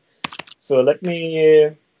event. So let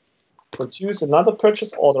me produce another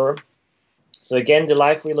purchase order. So again, the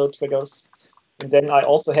live reload triggers. And then I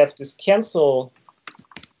also have this cancel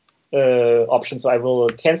option. So I will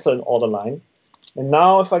cancel an order line. And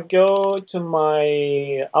now if I go to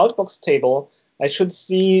my outbox table, I should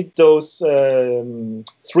see those 3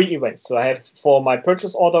 events. So I have for my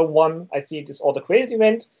purchase order 1, I see this order created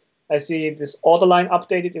event. I see this order line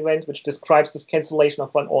updated event, which describes this cancellation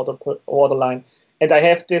of one order per order line. And I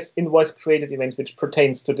have this invoice created event, which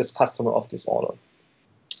pertains to this customer of this order.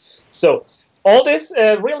 So all this,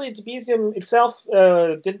 really, Debezium itself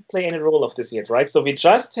didn't play any role of this yet, right? So we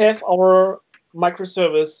just have our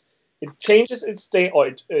microservice. It changes its state, or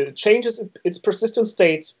it changes its persistent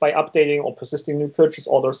state by updating or persisting new purchase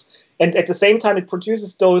orders. And at the same time, it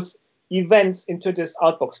produces those events into this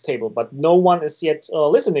outbox table, but no one is yet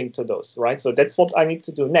listening to those, right? So that's what I need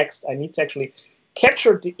to do next. I need to actually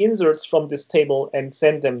capture the inserts from this table and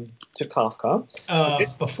send them to Kafka.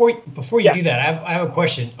 Before you do that, I have a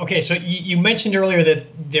question. Okay, so you mentioned earlier that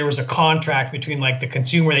there was a contract between like the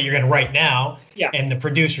consumer that you're going to write now and the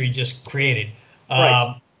producer you just created.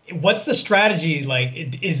 Right. What's the strategy? Like,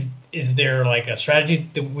 is there like a strategy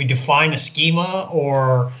that we define a schema,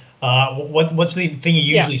 or what's the thing you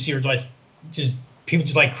usually see, or like just people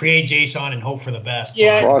just like create JSON and hope for the best?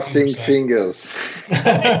 Crossing fingers.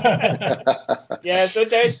 Yeah, so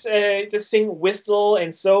there's this thing whistle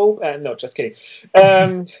and soap. No, just kidding.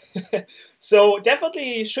 So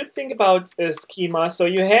definitely you should think about a schema. So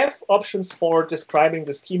you have options for describing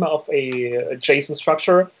the schema of a JSON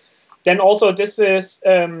structure. Then also this is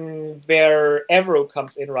where Avro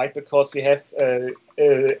comes in, right? Because you have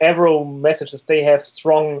Avro messages, they have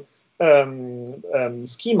strong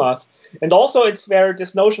schemas. And also it's where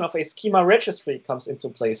this notion of a schema registry comes into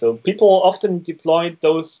play. So people often deploy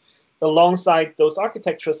those alongside those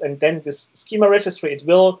architectures, and then this schema registry, it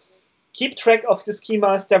will keep track of the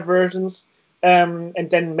schemas, their versions, and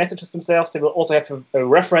then messages themselves, they will also have a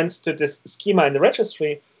reference to this schema in the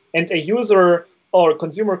registry, and a user or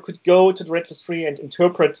consumer could go to the registry and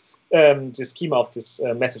interpret the schema of this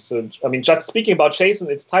message. So, I mean, just speaking about JSON,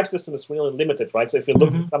 its type system is really limited, right? So if you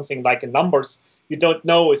look at something like in numbers, you don't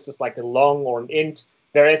know is this like a long or an int.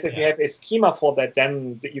 Whereas if you have a schema for that,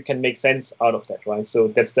 then you can make sense out of that, right? So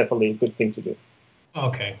that's definitely a good thing to do.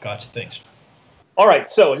 Okay, gotcha. Thanks. All right,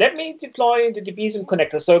 so let me deploy the Debezium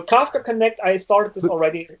connector. So Kafka Connect, I started this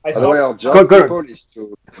already. By the way, our job, people, is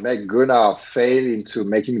to make Gunnar fail into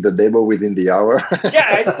making the demo within the hour.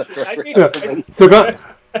 Yeah, I see. So,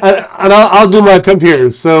 and I'll do my attempt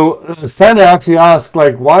here. So, Sandra actually asked,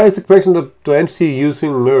 like, why is the question to entity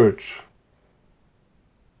using merge?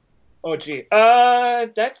 Oh, gee.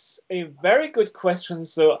 That's a very good question.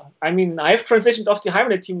 So, I mean, I've transitioned off the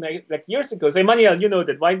Hibernate team like years ago. So, Manuel, you know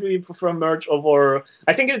that. Why do you prefer merge over?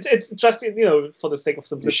 I think it's just, for the sake of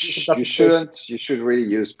simplicity. You should really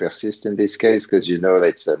use persist in this case because you know that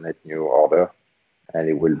it's a net new order and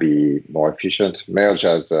it will be more efficient. Merge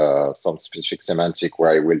has some specific semantic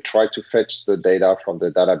where it will try to fetch the data from the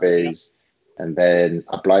database and then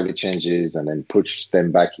apply the changes and then push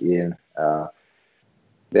them back in.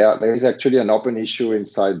 There is actually an open issue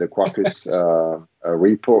inside the Quarkus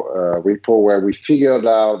repo where we figured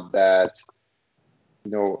out that,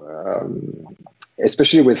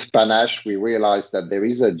 especially with Panache, we realized that there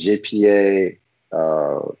is a JPA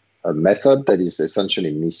a method that is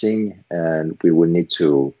essentially missing, and we will need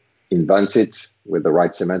to invent it with the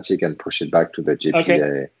right semantic and push it back to the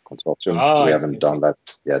JPA consortium. We haven't done that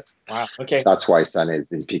yet. Wow. Okay. That's why Sane has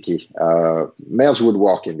been picky. Merge would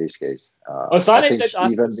work in this case. Sane did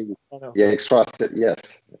ask even the extra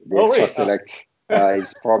select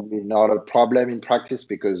is probably not a problem in practice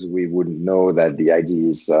because we wouldn't know that the ID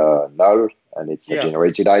is null and it's a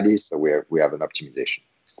generated ID, so we have an optimization,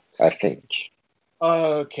 I think.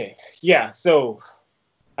 Okay. Yeah. So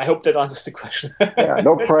I hope that answers the question. Yeah,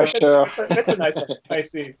 no pressure. That's a nice one. I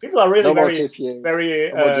see. People are really very into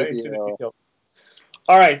the details.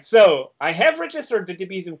 All right. So I have registered the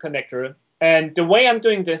Debezium connector, and the way I'm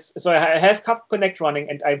doing this, so I have Kafka Connect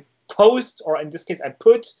running, and I post, or in this case, I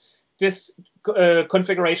put this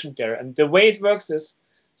configuration there. And the way it works is,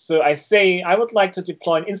 so I say I would like to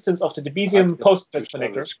deploy an instance of the Debezium Postgres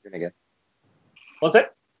connector. What's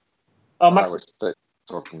that? Oh, Max. I was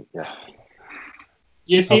talking. Yeah.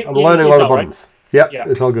 You see, I'm learning a lot of buttons. Right? Yeah,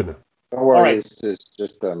 it's all good now. Don't worry, it's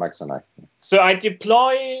just Max and I. So I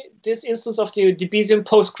deploy this instance of the Debezium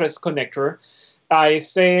Postgres connector. I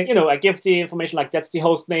say, I give the information like that's the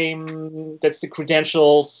host name, that's the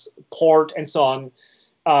credentials, port, and so on.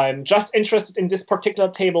 I'm just interested in this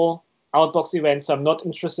particular table, outbox event, so I'm not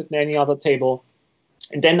interested in any other table.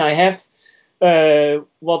 And then I have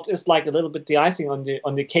what is like a little bit the icing on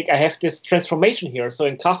the cake. I have this transformation here. So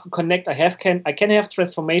in Kafka Connect, I can have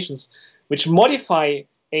transformations which modify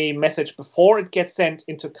a message before it gets sent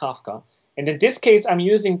into Kafka. And in this case, I'm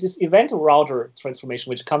using this event router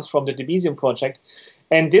transformation, which comes from the Debezium project.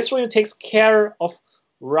 And this really takes care of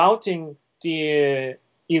routing the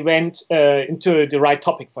event into the right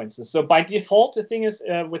topic, for instance. So by default, the thing is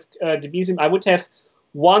with Debezium, I would have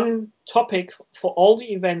one topic for all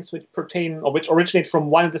the events which pertain or which originate from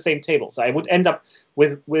one and the same table. So I would end up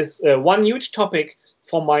with one huge topic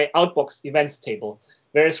for my outbox events table.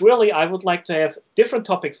 Whereas really, I would like to have different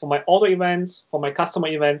topics for my order events, for my customer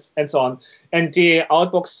events, and so on. And the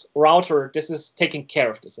outbox router, this is taking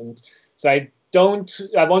care of this. And so I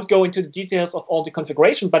won't go into the details of all the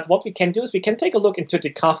configuration, but what we can do is we can take a look into the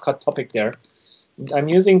Kafka topic there. And I'm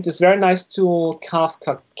using this very nice tool,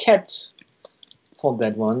 Kafka Cat, for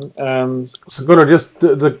that one. So Gunnar, just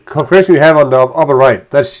the configuration you have on the upper right,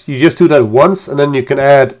 that's you just do that once, and then you can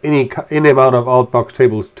add any amount of outbox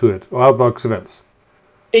tables to it, or outbox events.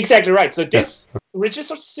 Exactly right. So this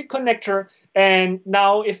registers the connector, and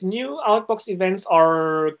now if new outbox events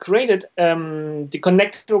are created, the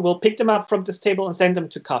connector will pick them up from this table and send them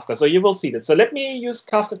to Kafka. So you will see that. So let me use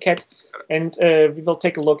Kafka Cat, and we will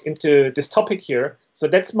take a look into this topic here. So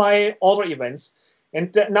that's my order events.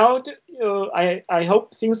 And now I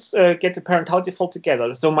hope things get apparent how they fall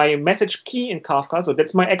together. So my message key in Kafka, so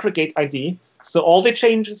that's my aggregate ID. So all the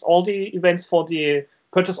changes, all the events for the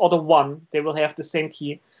purchase order 1, they will have the same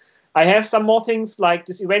key. I have some more things like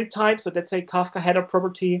this event type. So that's a Kafka header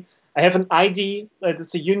property. I have an ID.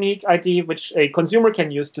 That's a unique ID, which a consumer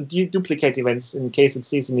can use to duplicate events in case it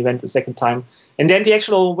sees an event a second time. And then the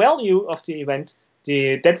actual value of the event,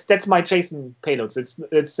 that's my JSON payload. So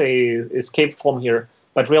it's a escape from here.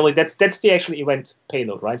 But really, that's the actual event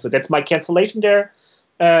payload, right? So that's my cancellation there.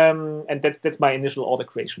 And that's my initial order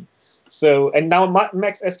creation. So, and now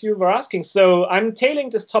Max, as you were asking, so I'm tailing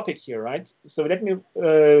this topic here, right? So let me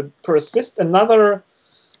persist another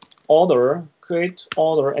order create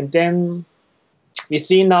order, and then we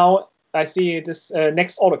see now, I see this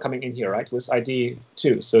next order coming in here, right, with ID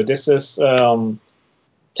 2. So this is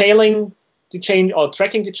tailing the change or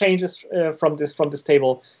tracking the changes from this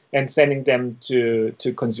table and sending them to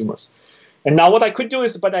consumers. And now what I could do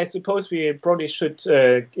is, but I suppose we probably should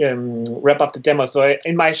wrap up the demo. So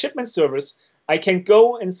in my shipment service, I can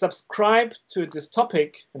go and subscribe to this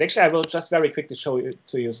topic. And actually, I will just very quickly show it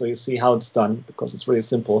to you so you see how it's done, because it's really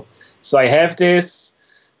simple. So I have this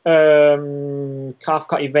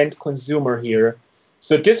Kafka event consumer here.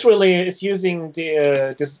 So this really is using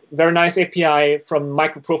this very nice API from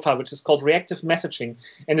MicroProfile, which is called reactive messaging.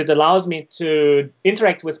 And it allows me to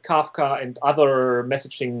interact with Kafka and other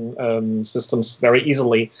messaging systems very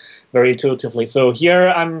easily, very intuitively. So here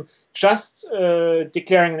I'm just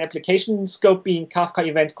declaring an application scope being Kafka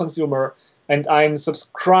event consumer, and I'm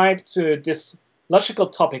subscribed to this logical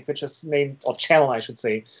topic, which is named, or channel, I should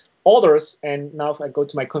say, orders. And now if I go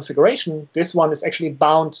to my configuration, this one is actually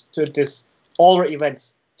bound to this order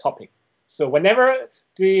events topic. So whenever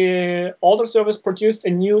the order service produced a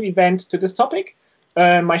new event to this topic,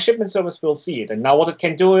 my shipment service will see it. And now what it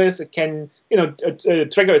can do is it can,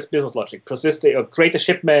 trigger its business logic, persist or create a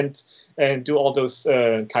shipment, and do all those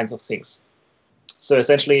kinds of things. So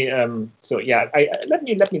essentially, let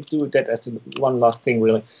me do that as one last thing,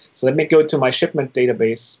 really. So let me go to my shipment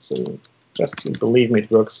database. So just believe me,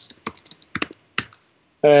 it works.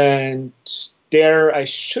 And there I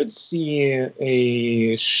should see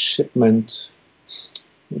a shipment.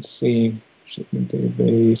 Let's see, shipment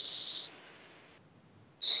database.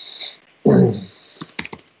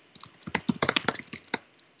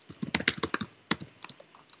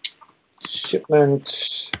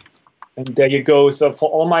 Shipment, and there you go. So for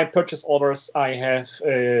all my purchase orders, I have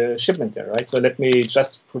a shipment there, right? So let me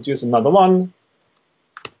just produce another one.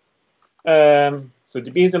 So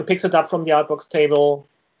Debezium picks it up from the outbox table,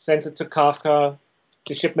 sends it to Kafka.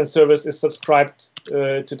 The shipment service is subscribed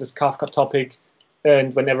to this Kafka topic,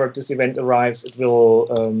 and whenever this event arrives, it will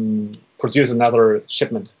produce another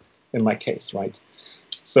shipment in my case, right?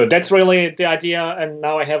 So that's really the idea, and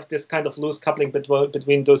now I have this kind of loose coupling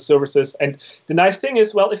between those services. And the nice thing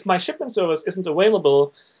is, well, if my shipment service isn't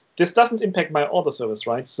available, this doesn't impact my order service,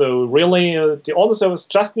 right? So really, the order service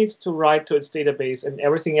just needs to write to its database, and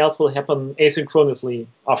everything else will happen asynchronously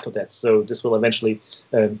after that. So this will eventually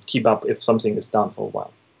keep up if something is down for a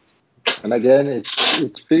while. And again, it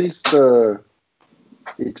fills the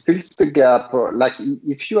gap. Like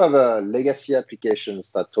if you have a legacy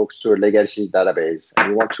applications that talks to a legacy database, and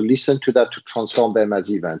you want to listen to that to transform them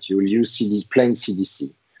as events, you will use plain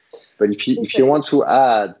CDC. But if you want to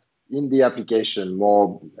add in the application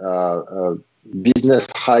more business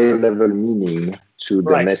higher level meaning to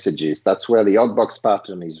the messages, that's where the outbox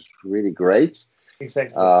pattern is really great.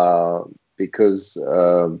 Exactly. Because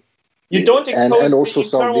you don't expose and also the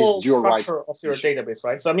internal this structure of your database,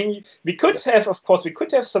 right? So I mean, we could have, of course,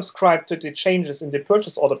 subscribed to the changes in the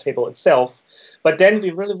purchase order table itself, but then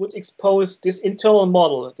we really would expose this internal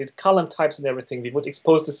model, the column types and everything. We would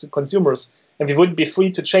expose this to consumers, and we wouldn't be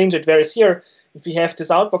free to change it. Whereas here, if we have this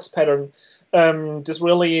outbox pattern, this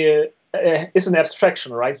really is an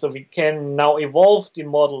abstraction, right? So we can now evolve the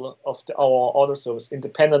model of our order service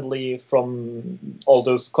independently from all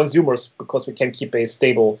those consumers, because we can keep a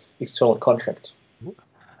stable external contract.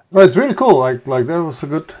 Well, it's really cool. Like that was a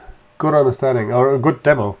good understanding, or a good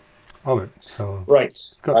demo of it. So right.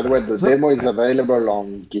 By the way, the demo is available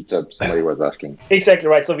on GitHub. Somebody was asking. Exactly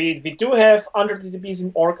right. So we do have under the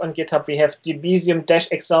Debezium org on GitHub, we have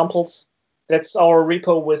Debezium-examples. That's our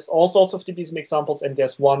repo with all sorts of Debezium examples, and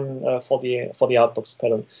there's one for the outbox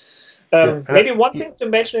pattern. Maybe one thing to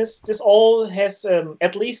mention is this all has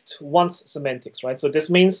at least once semantics, right? So this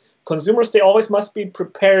means consumers, they always must be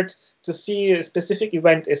prepared to see a specific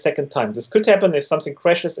event a second time. This could happen if something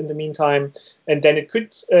crashes in the meantime, and then it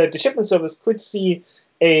could the shipment service could see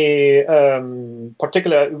a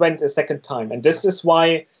particular event a second time, and this is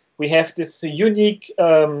why we have this unique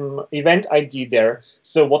event ID there.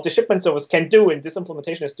 So what the shipment service can do, and this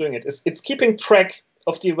implementation is doing it, is it's keeping track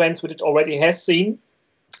of the events which it already has seen.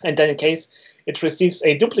 And then in case it receives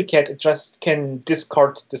a duplicate, it just can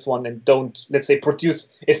discard this one and don't, let's say, produce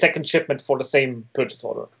a second shipment for the same purchase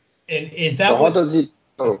order. And is that so how does it?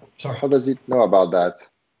 Oh, sorry. How does it know about that?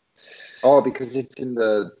 Oh, because it's in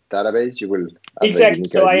the database, you will exactly.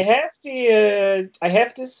 So I have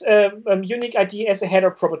this unique ID as a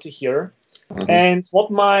header property here, and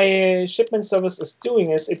what my shipment service is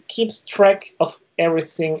doing is it keeps track of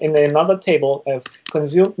everything in another table of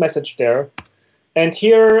consumed message there, and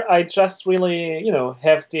here I just really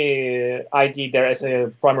have the ID there as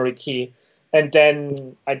a primary key, and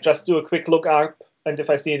then I just do a quick lookup, and if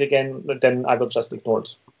I see it again, then I will just ignore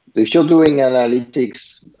it. If you're doing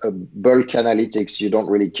analytics, bulk analytics, you don't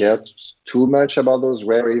really care too much about those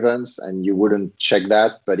rare events, and you wouldn't check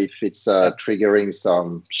that. But if it's triggering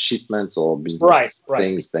some shipments or business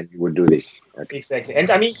things, then you would do this. Okay. Exactly.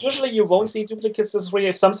 And I mean, usually you won't see duplicates necessarily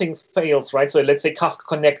if something fails, right? So let's say Kafka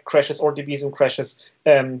Connect crashes or Debezium crashes,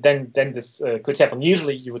 then this could happen.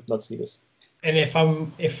 Usually you would not see this. And if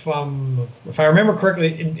I remember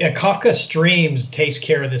correctly, Kafka Streams takes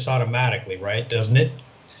care of this automatically, right? Doesn't it?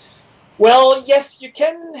 Well, yes, you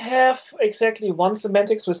can have exactly one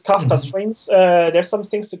semantics with Kafka Streams. There's some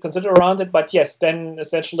things to consider around it, but yes, then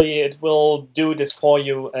essentially it will do this for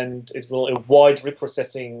you, and it will avoid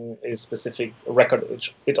reprocessing a specific record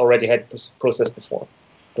which it already had processed before.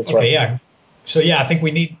 That's right. Yeah. So yeah, I think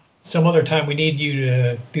we need some other time. We need you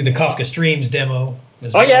to do the Kafka Streams demo.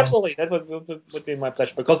 Yeah, absolutely. That would be my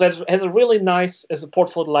pleasure, because that has a really nice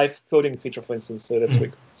support for the live coding feature, for instance. So that's really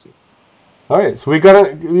cool to see. All right, so we're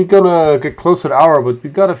gonna get close to the hour, but we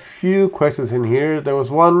got a few questions in here. There was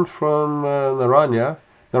one from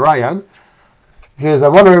Narayan. He says, "I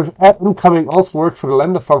wonder if incoming also works for the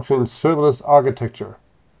Lambda function in serverless architecture."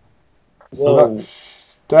 Whoa.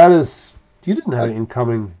 So that is, you didn't have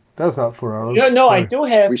incoming. That's not for ours. No, I do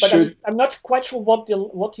have, but I'm not quite sure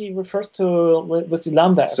what he refers to with the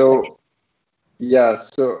Lambda. So,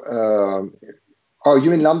 oh, you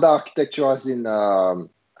mean Lambda architecture as in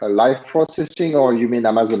live processing, or you mean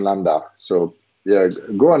Amazon Lambda? So yeah,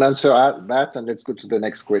 go and answer that, and let's go to the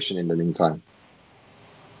next question in the meantime.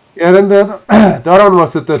 Yeah, then the other one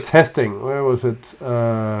was the testing. Where was it?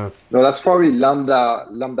 No, that's probably Lambda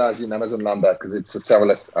as in Amazon Lambda, because it's a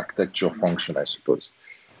serverless architecture function, I suppose.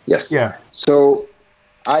 Yes. Yeah. So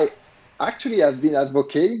I actually have been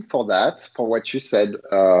advocating for that, for what you said,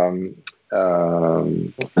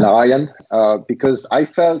 Narayan, because I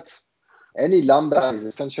felt any Lambda is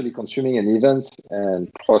essentially consuming an event and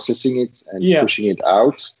processing it and pushing it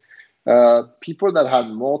out. People that had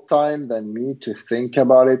more time than me to think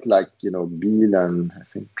about it, like, Bill and I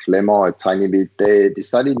think Clément a tiny bit, they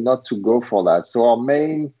decided not to go for that. So our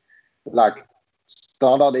main,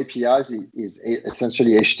 standard APIs is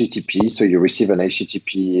essentially HTTP. So you receive an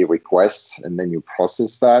HTTP request and then you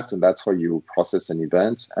process that, and that's how you process an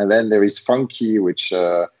event. And then there is Funky, which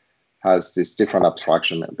has this different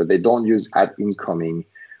abstraction, but they don't use @incoming.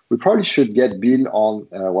 We probably should get Bill on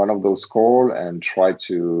one of those calls and try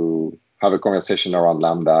to have a conversation around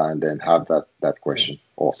Lambda and then have that question,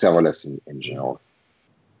 or serverless in general.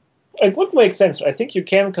 It would make sense. I think you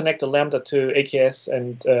can connect a Lambda to AKS,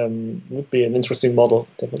 and would be an interesting model,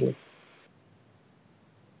 definitely.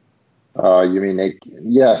 You mean,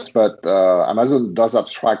 yes, but Amazon does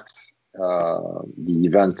abstract the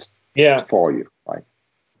event for you, right?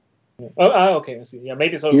 Oh, okay, I see. Yeah,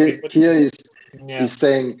 maybe so. Here is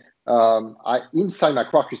saying, inside my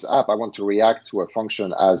Quarkus app, I want to react to a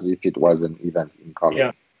function as if it was an event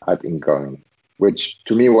incoming, @incoming, which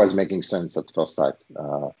to me was making sense at first sight.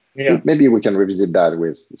 Maybe we can revisit that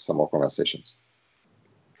with some more conversations.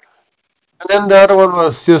 And then the other one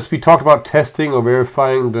was just, we talked about testing or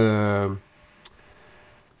verifying the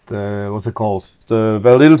what's it called? The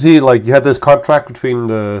validity. Like, you had this contract between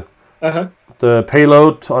the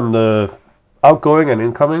payload on the outgoing and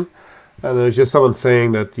incoming, and there's just someone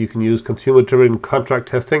saying that you can use consumer-driven contract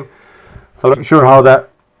testing. So I'm not sure how that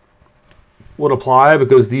would apply,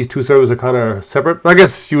 because these two servers are kind of separate. But I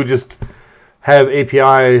guess you would just have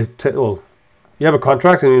API. You have a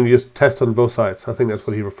contract and you just test on both sides. I think that's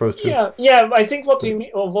what he refers to. Yeah. I think what they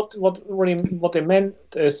meant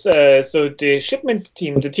is so the shipment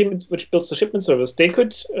team, the team which builds the shipment service, they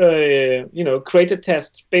could create a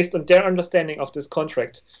test based on their understanding of this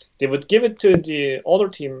contract. They would give it to the order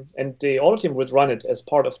team, and the order team would run it as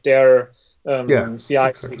part of their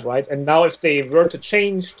CI suite, right? And now if they were to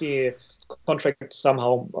change the contract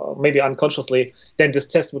somehow, maybe unconsciously, then this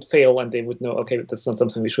test would fail, and they would know, okay, that's not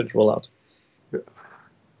something we should roll out.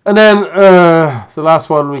 And then the last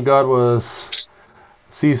one we got was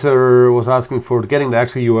Caesar was asking for getting the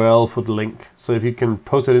actual URL for the link. So if you can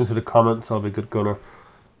post it into the comments, that'll be good, Gunnar.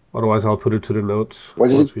 Otherwise, I'll put it to the notes.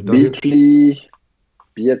 Was it bit.ly/something?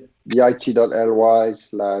 It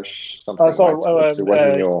was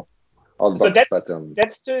in your outbox button.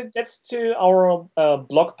 That's to our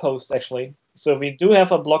blog post, actually. So we do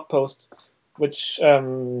have a blog post which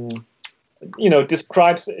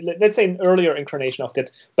describes, let's say, an earlier incarnation of that.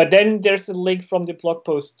 But then there's a link from the blog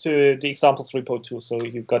post to the examples repo too. So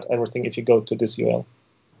you've got everything if you go to this URL.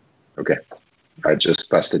 Okay. I just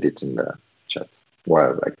pasted it in the chat.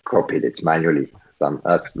 Well, I copied it manually.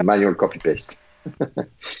 That's manual copy paste.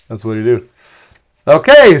 That's what you do.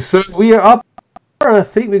 Okay, so we are up. I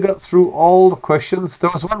think we got through all the questions.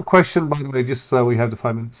 There was one question, by the way, just so we have the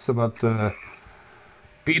 5 minutes, about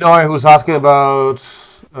Binoy, who's asking about.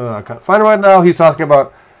 I can't find it right now. He's asking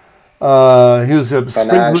about. He was a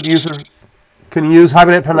Spring Boot user. Can you use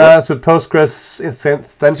Hibernate Panache with Postgres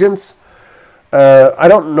extensions? I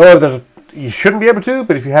don't know if there's. You shouldn't be able to,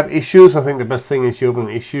 but if you have issues, I think the best thing is you open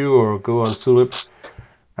an issue or go on Zulip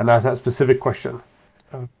and ask that specific question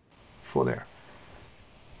for there.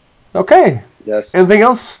 Okay. Yes. Anything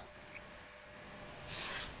else?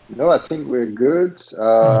 No, I think we're good.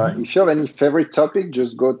 If you have any favorite topic,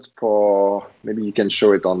 just go for, maybe you can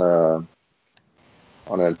show it on a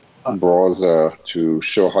browser to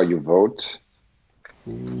show how you vote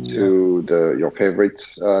to your favorite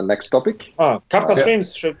next topic. Kafka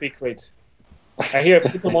Streams should be great. I hear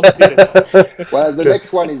people want to see this. Well, the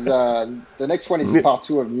next one is part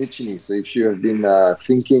 2 of Mutiny. So if you have been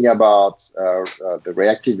thinking about the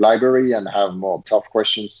reactive library and have more tough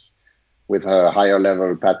questions with higher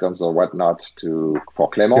level patterns or whatnot for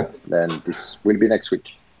Clément, then this will be next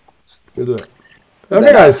week. We'll do it.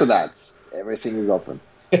 Okay, guys. After that, everything is open.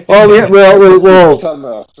 Well, we'll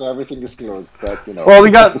summer, so everything is closed. But well,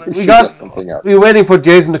 we're waiting for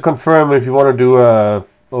Jason to confirm if you want to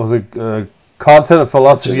do concept of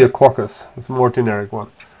philosophy of Quarkus. It's a more generic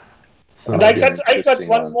one. So, and I got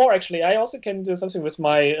one more actually. I also can do something with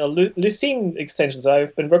my Lucene extensions.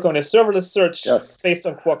 I've been working on a serverless search based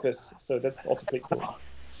on Quarkus, so that's also pretty cool.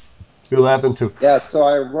 We'll have them too. Yeah, so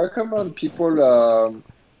I recommend people.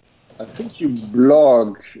 I think you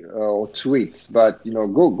blog or tweet, but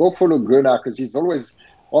go follow Gunnar, because he's always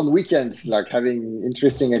on weekends, like having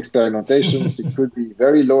interesting experimentations. It could be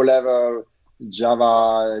very low level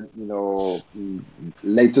Java,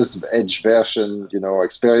 latest edge version,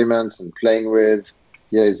 experiments and playing with.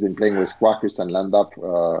 Yeah, he's been playing with Quarkus and Lambda,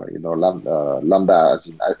 Lambda as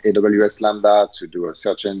in AWS Lambda to do a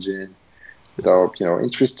search engine. So,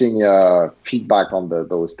 interesting feedback on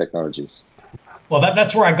those technologies. Well,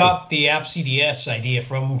 that's where I got the app CDS idea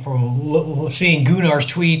from seeing Gunnar's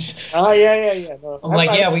tweets. Oh, yeah. No, I'm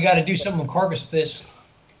like, we got to do something with Quarkus with this.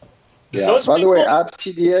 Yeah. By the way, app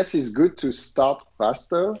CDS is good to start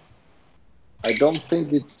faster. I don't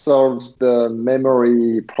think it solves the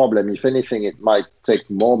memory problem. If anything, it might take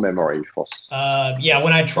more memory for.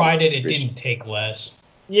 When I tried it, it didn't take less.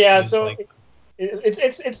 Yeah, so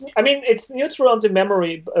it's neutral on the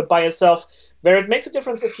memory by itself, where it makes a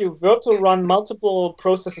difference if you were to run multiple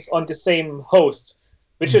processes on the same host,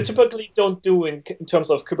 which you typically don't do in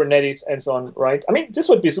terms of Kubernetes and so on, right? I mean, this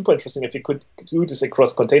would be super interesting if you could do this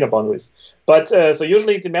across container boundaries. But so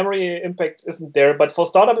usually the memory impact isn't there. But for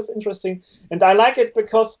startup, it's interesting. And I like it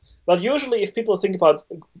because, well, usually if people think about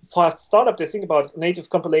fast startup, they think about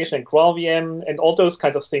native compilation and GraalVM and all those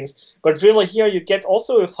kinds of things. But really here you get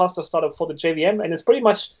also a faster startup for the JVM, and it's pretty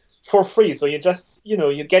much for free. So you just,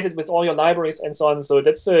 you get it with all your libraries and so on. So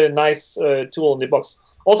that's a nice tool in the box.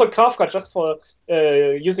 Also, Kafka, just for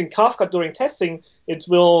using Kafka during testing, it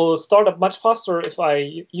will start up much faster if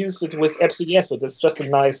I use it with AppCDS. So that's just a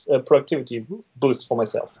nice productivity boost for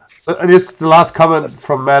myself. So, and just the last comment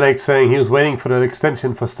from Manic saying he was waiting for the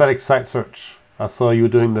extension for static site search. I saw you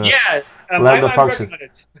doing the Lambda function. Working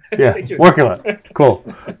on it. Yeah, working on it. Cool.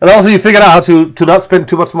 And also you figured out how to not spend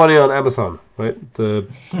too much money on Amazon, right? The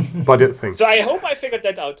budget thing. So I hope I figured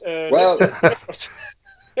that out.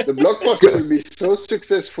 The blog post will be so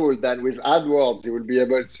successful that with AdWords you will be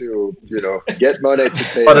able to, get money to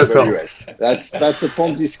pay AWS. That's a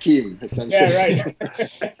Ponzi scheme, essentially. Yeah,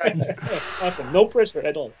 right. Awesome. No pressure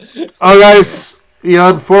at all. All right, guys. You're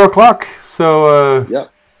on 4 o'clock, so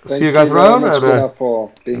see you guys around. Thank you very much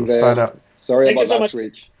for being there. Sign up. Sorry about last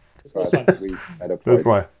week. This was fun. We had a point.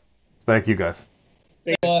 Goodbye. Thank you, guys.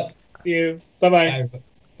 Thanks. See you. Bye-bye.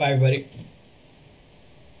 Bye, everybody.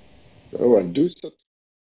 Oh, and do so.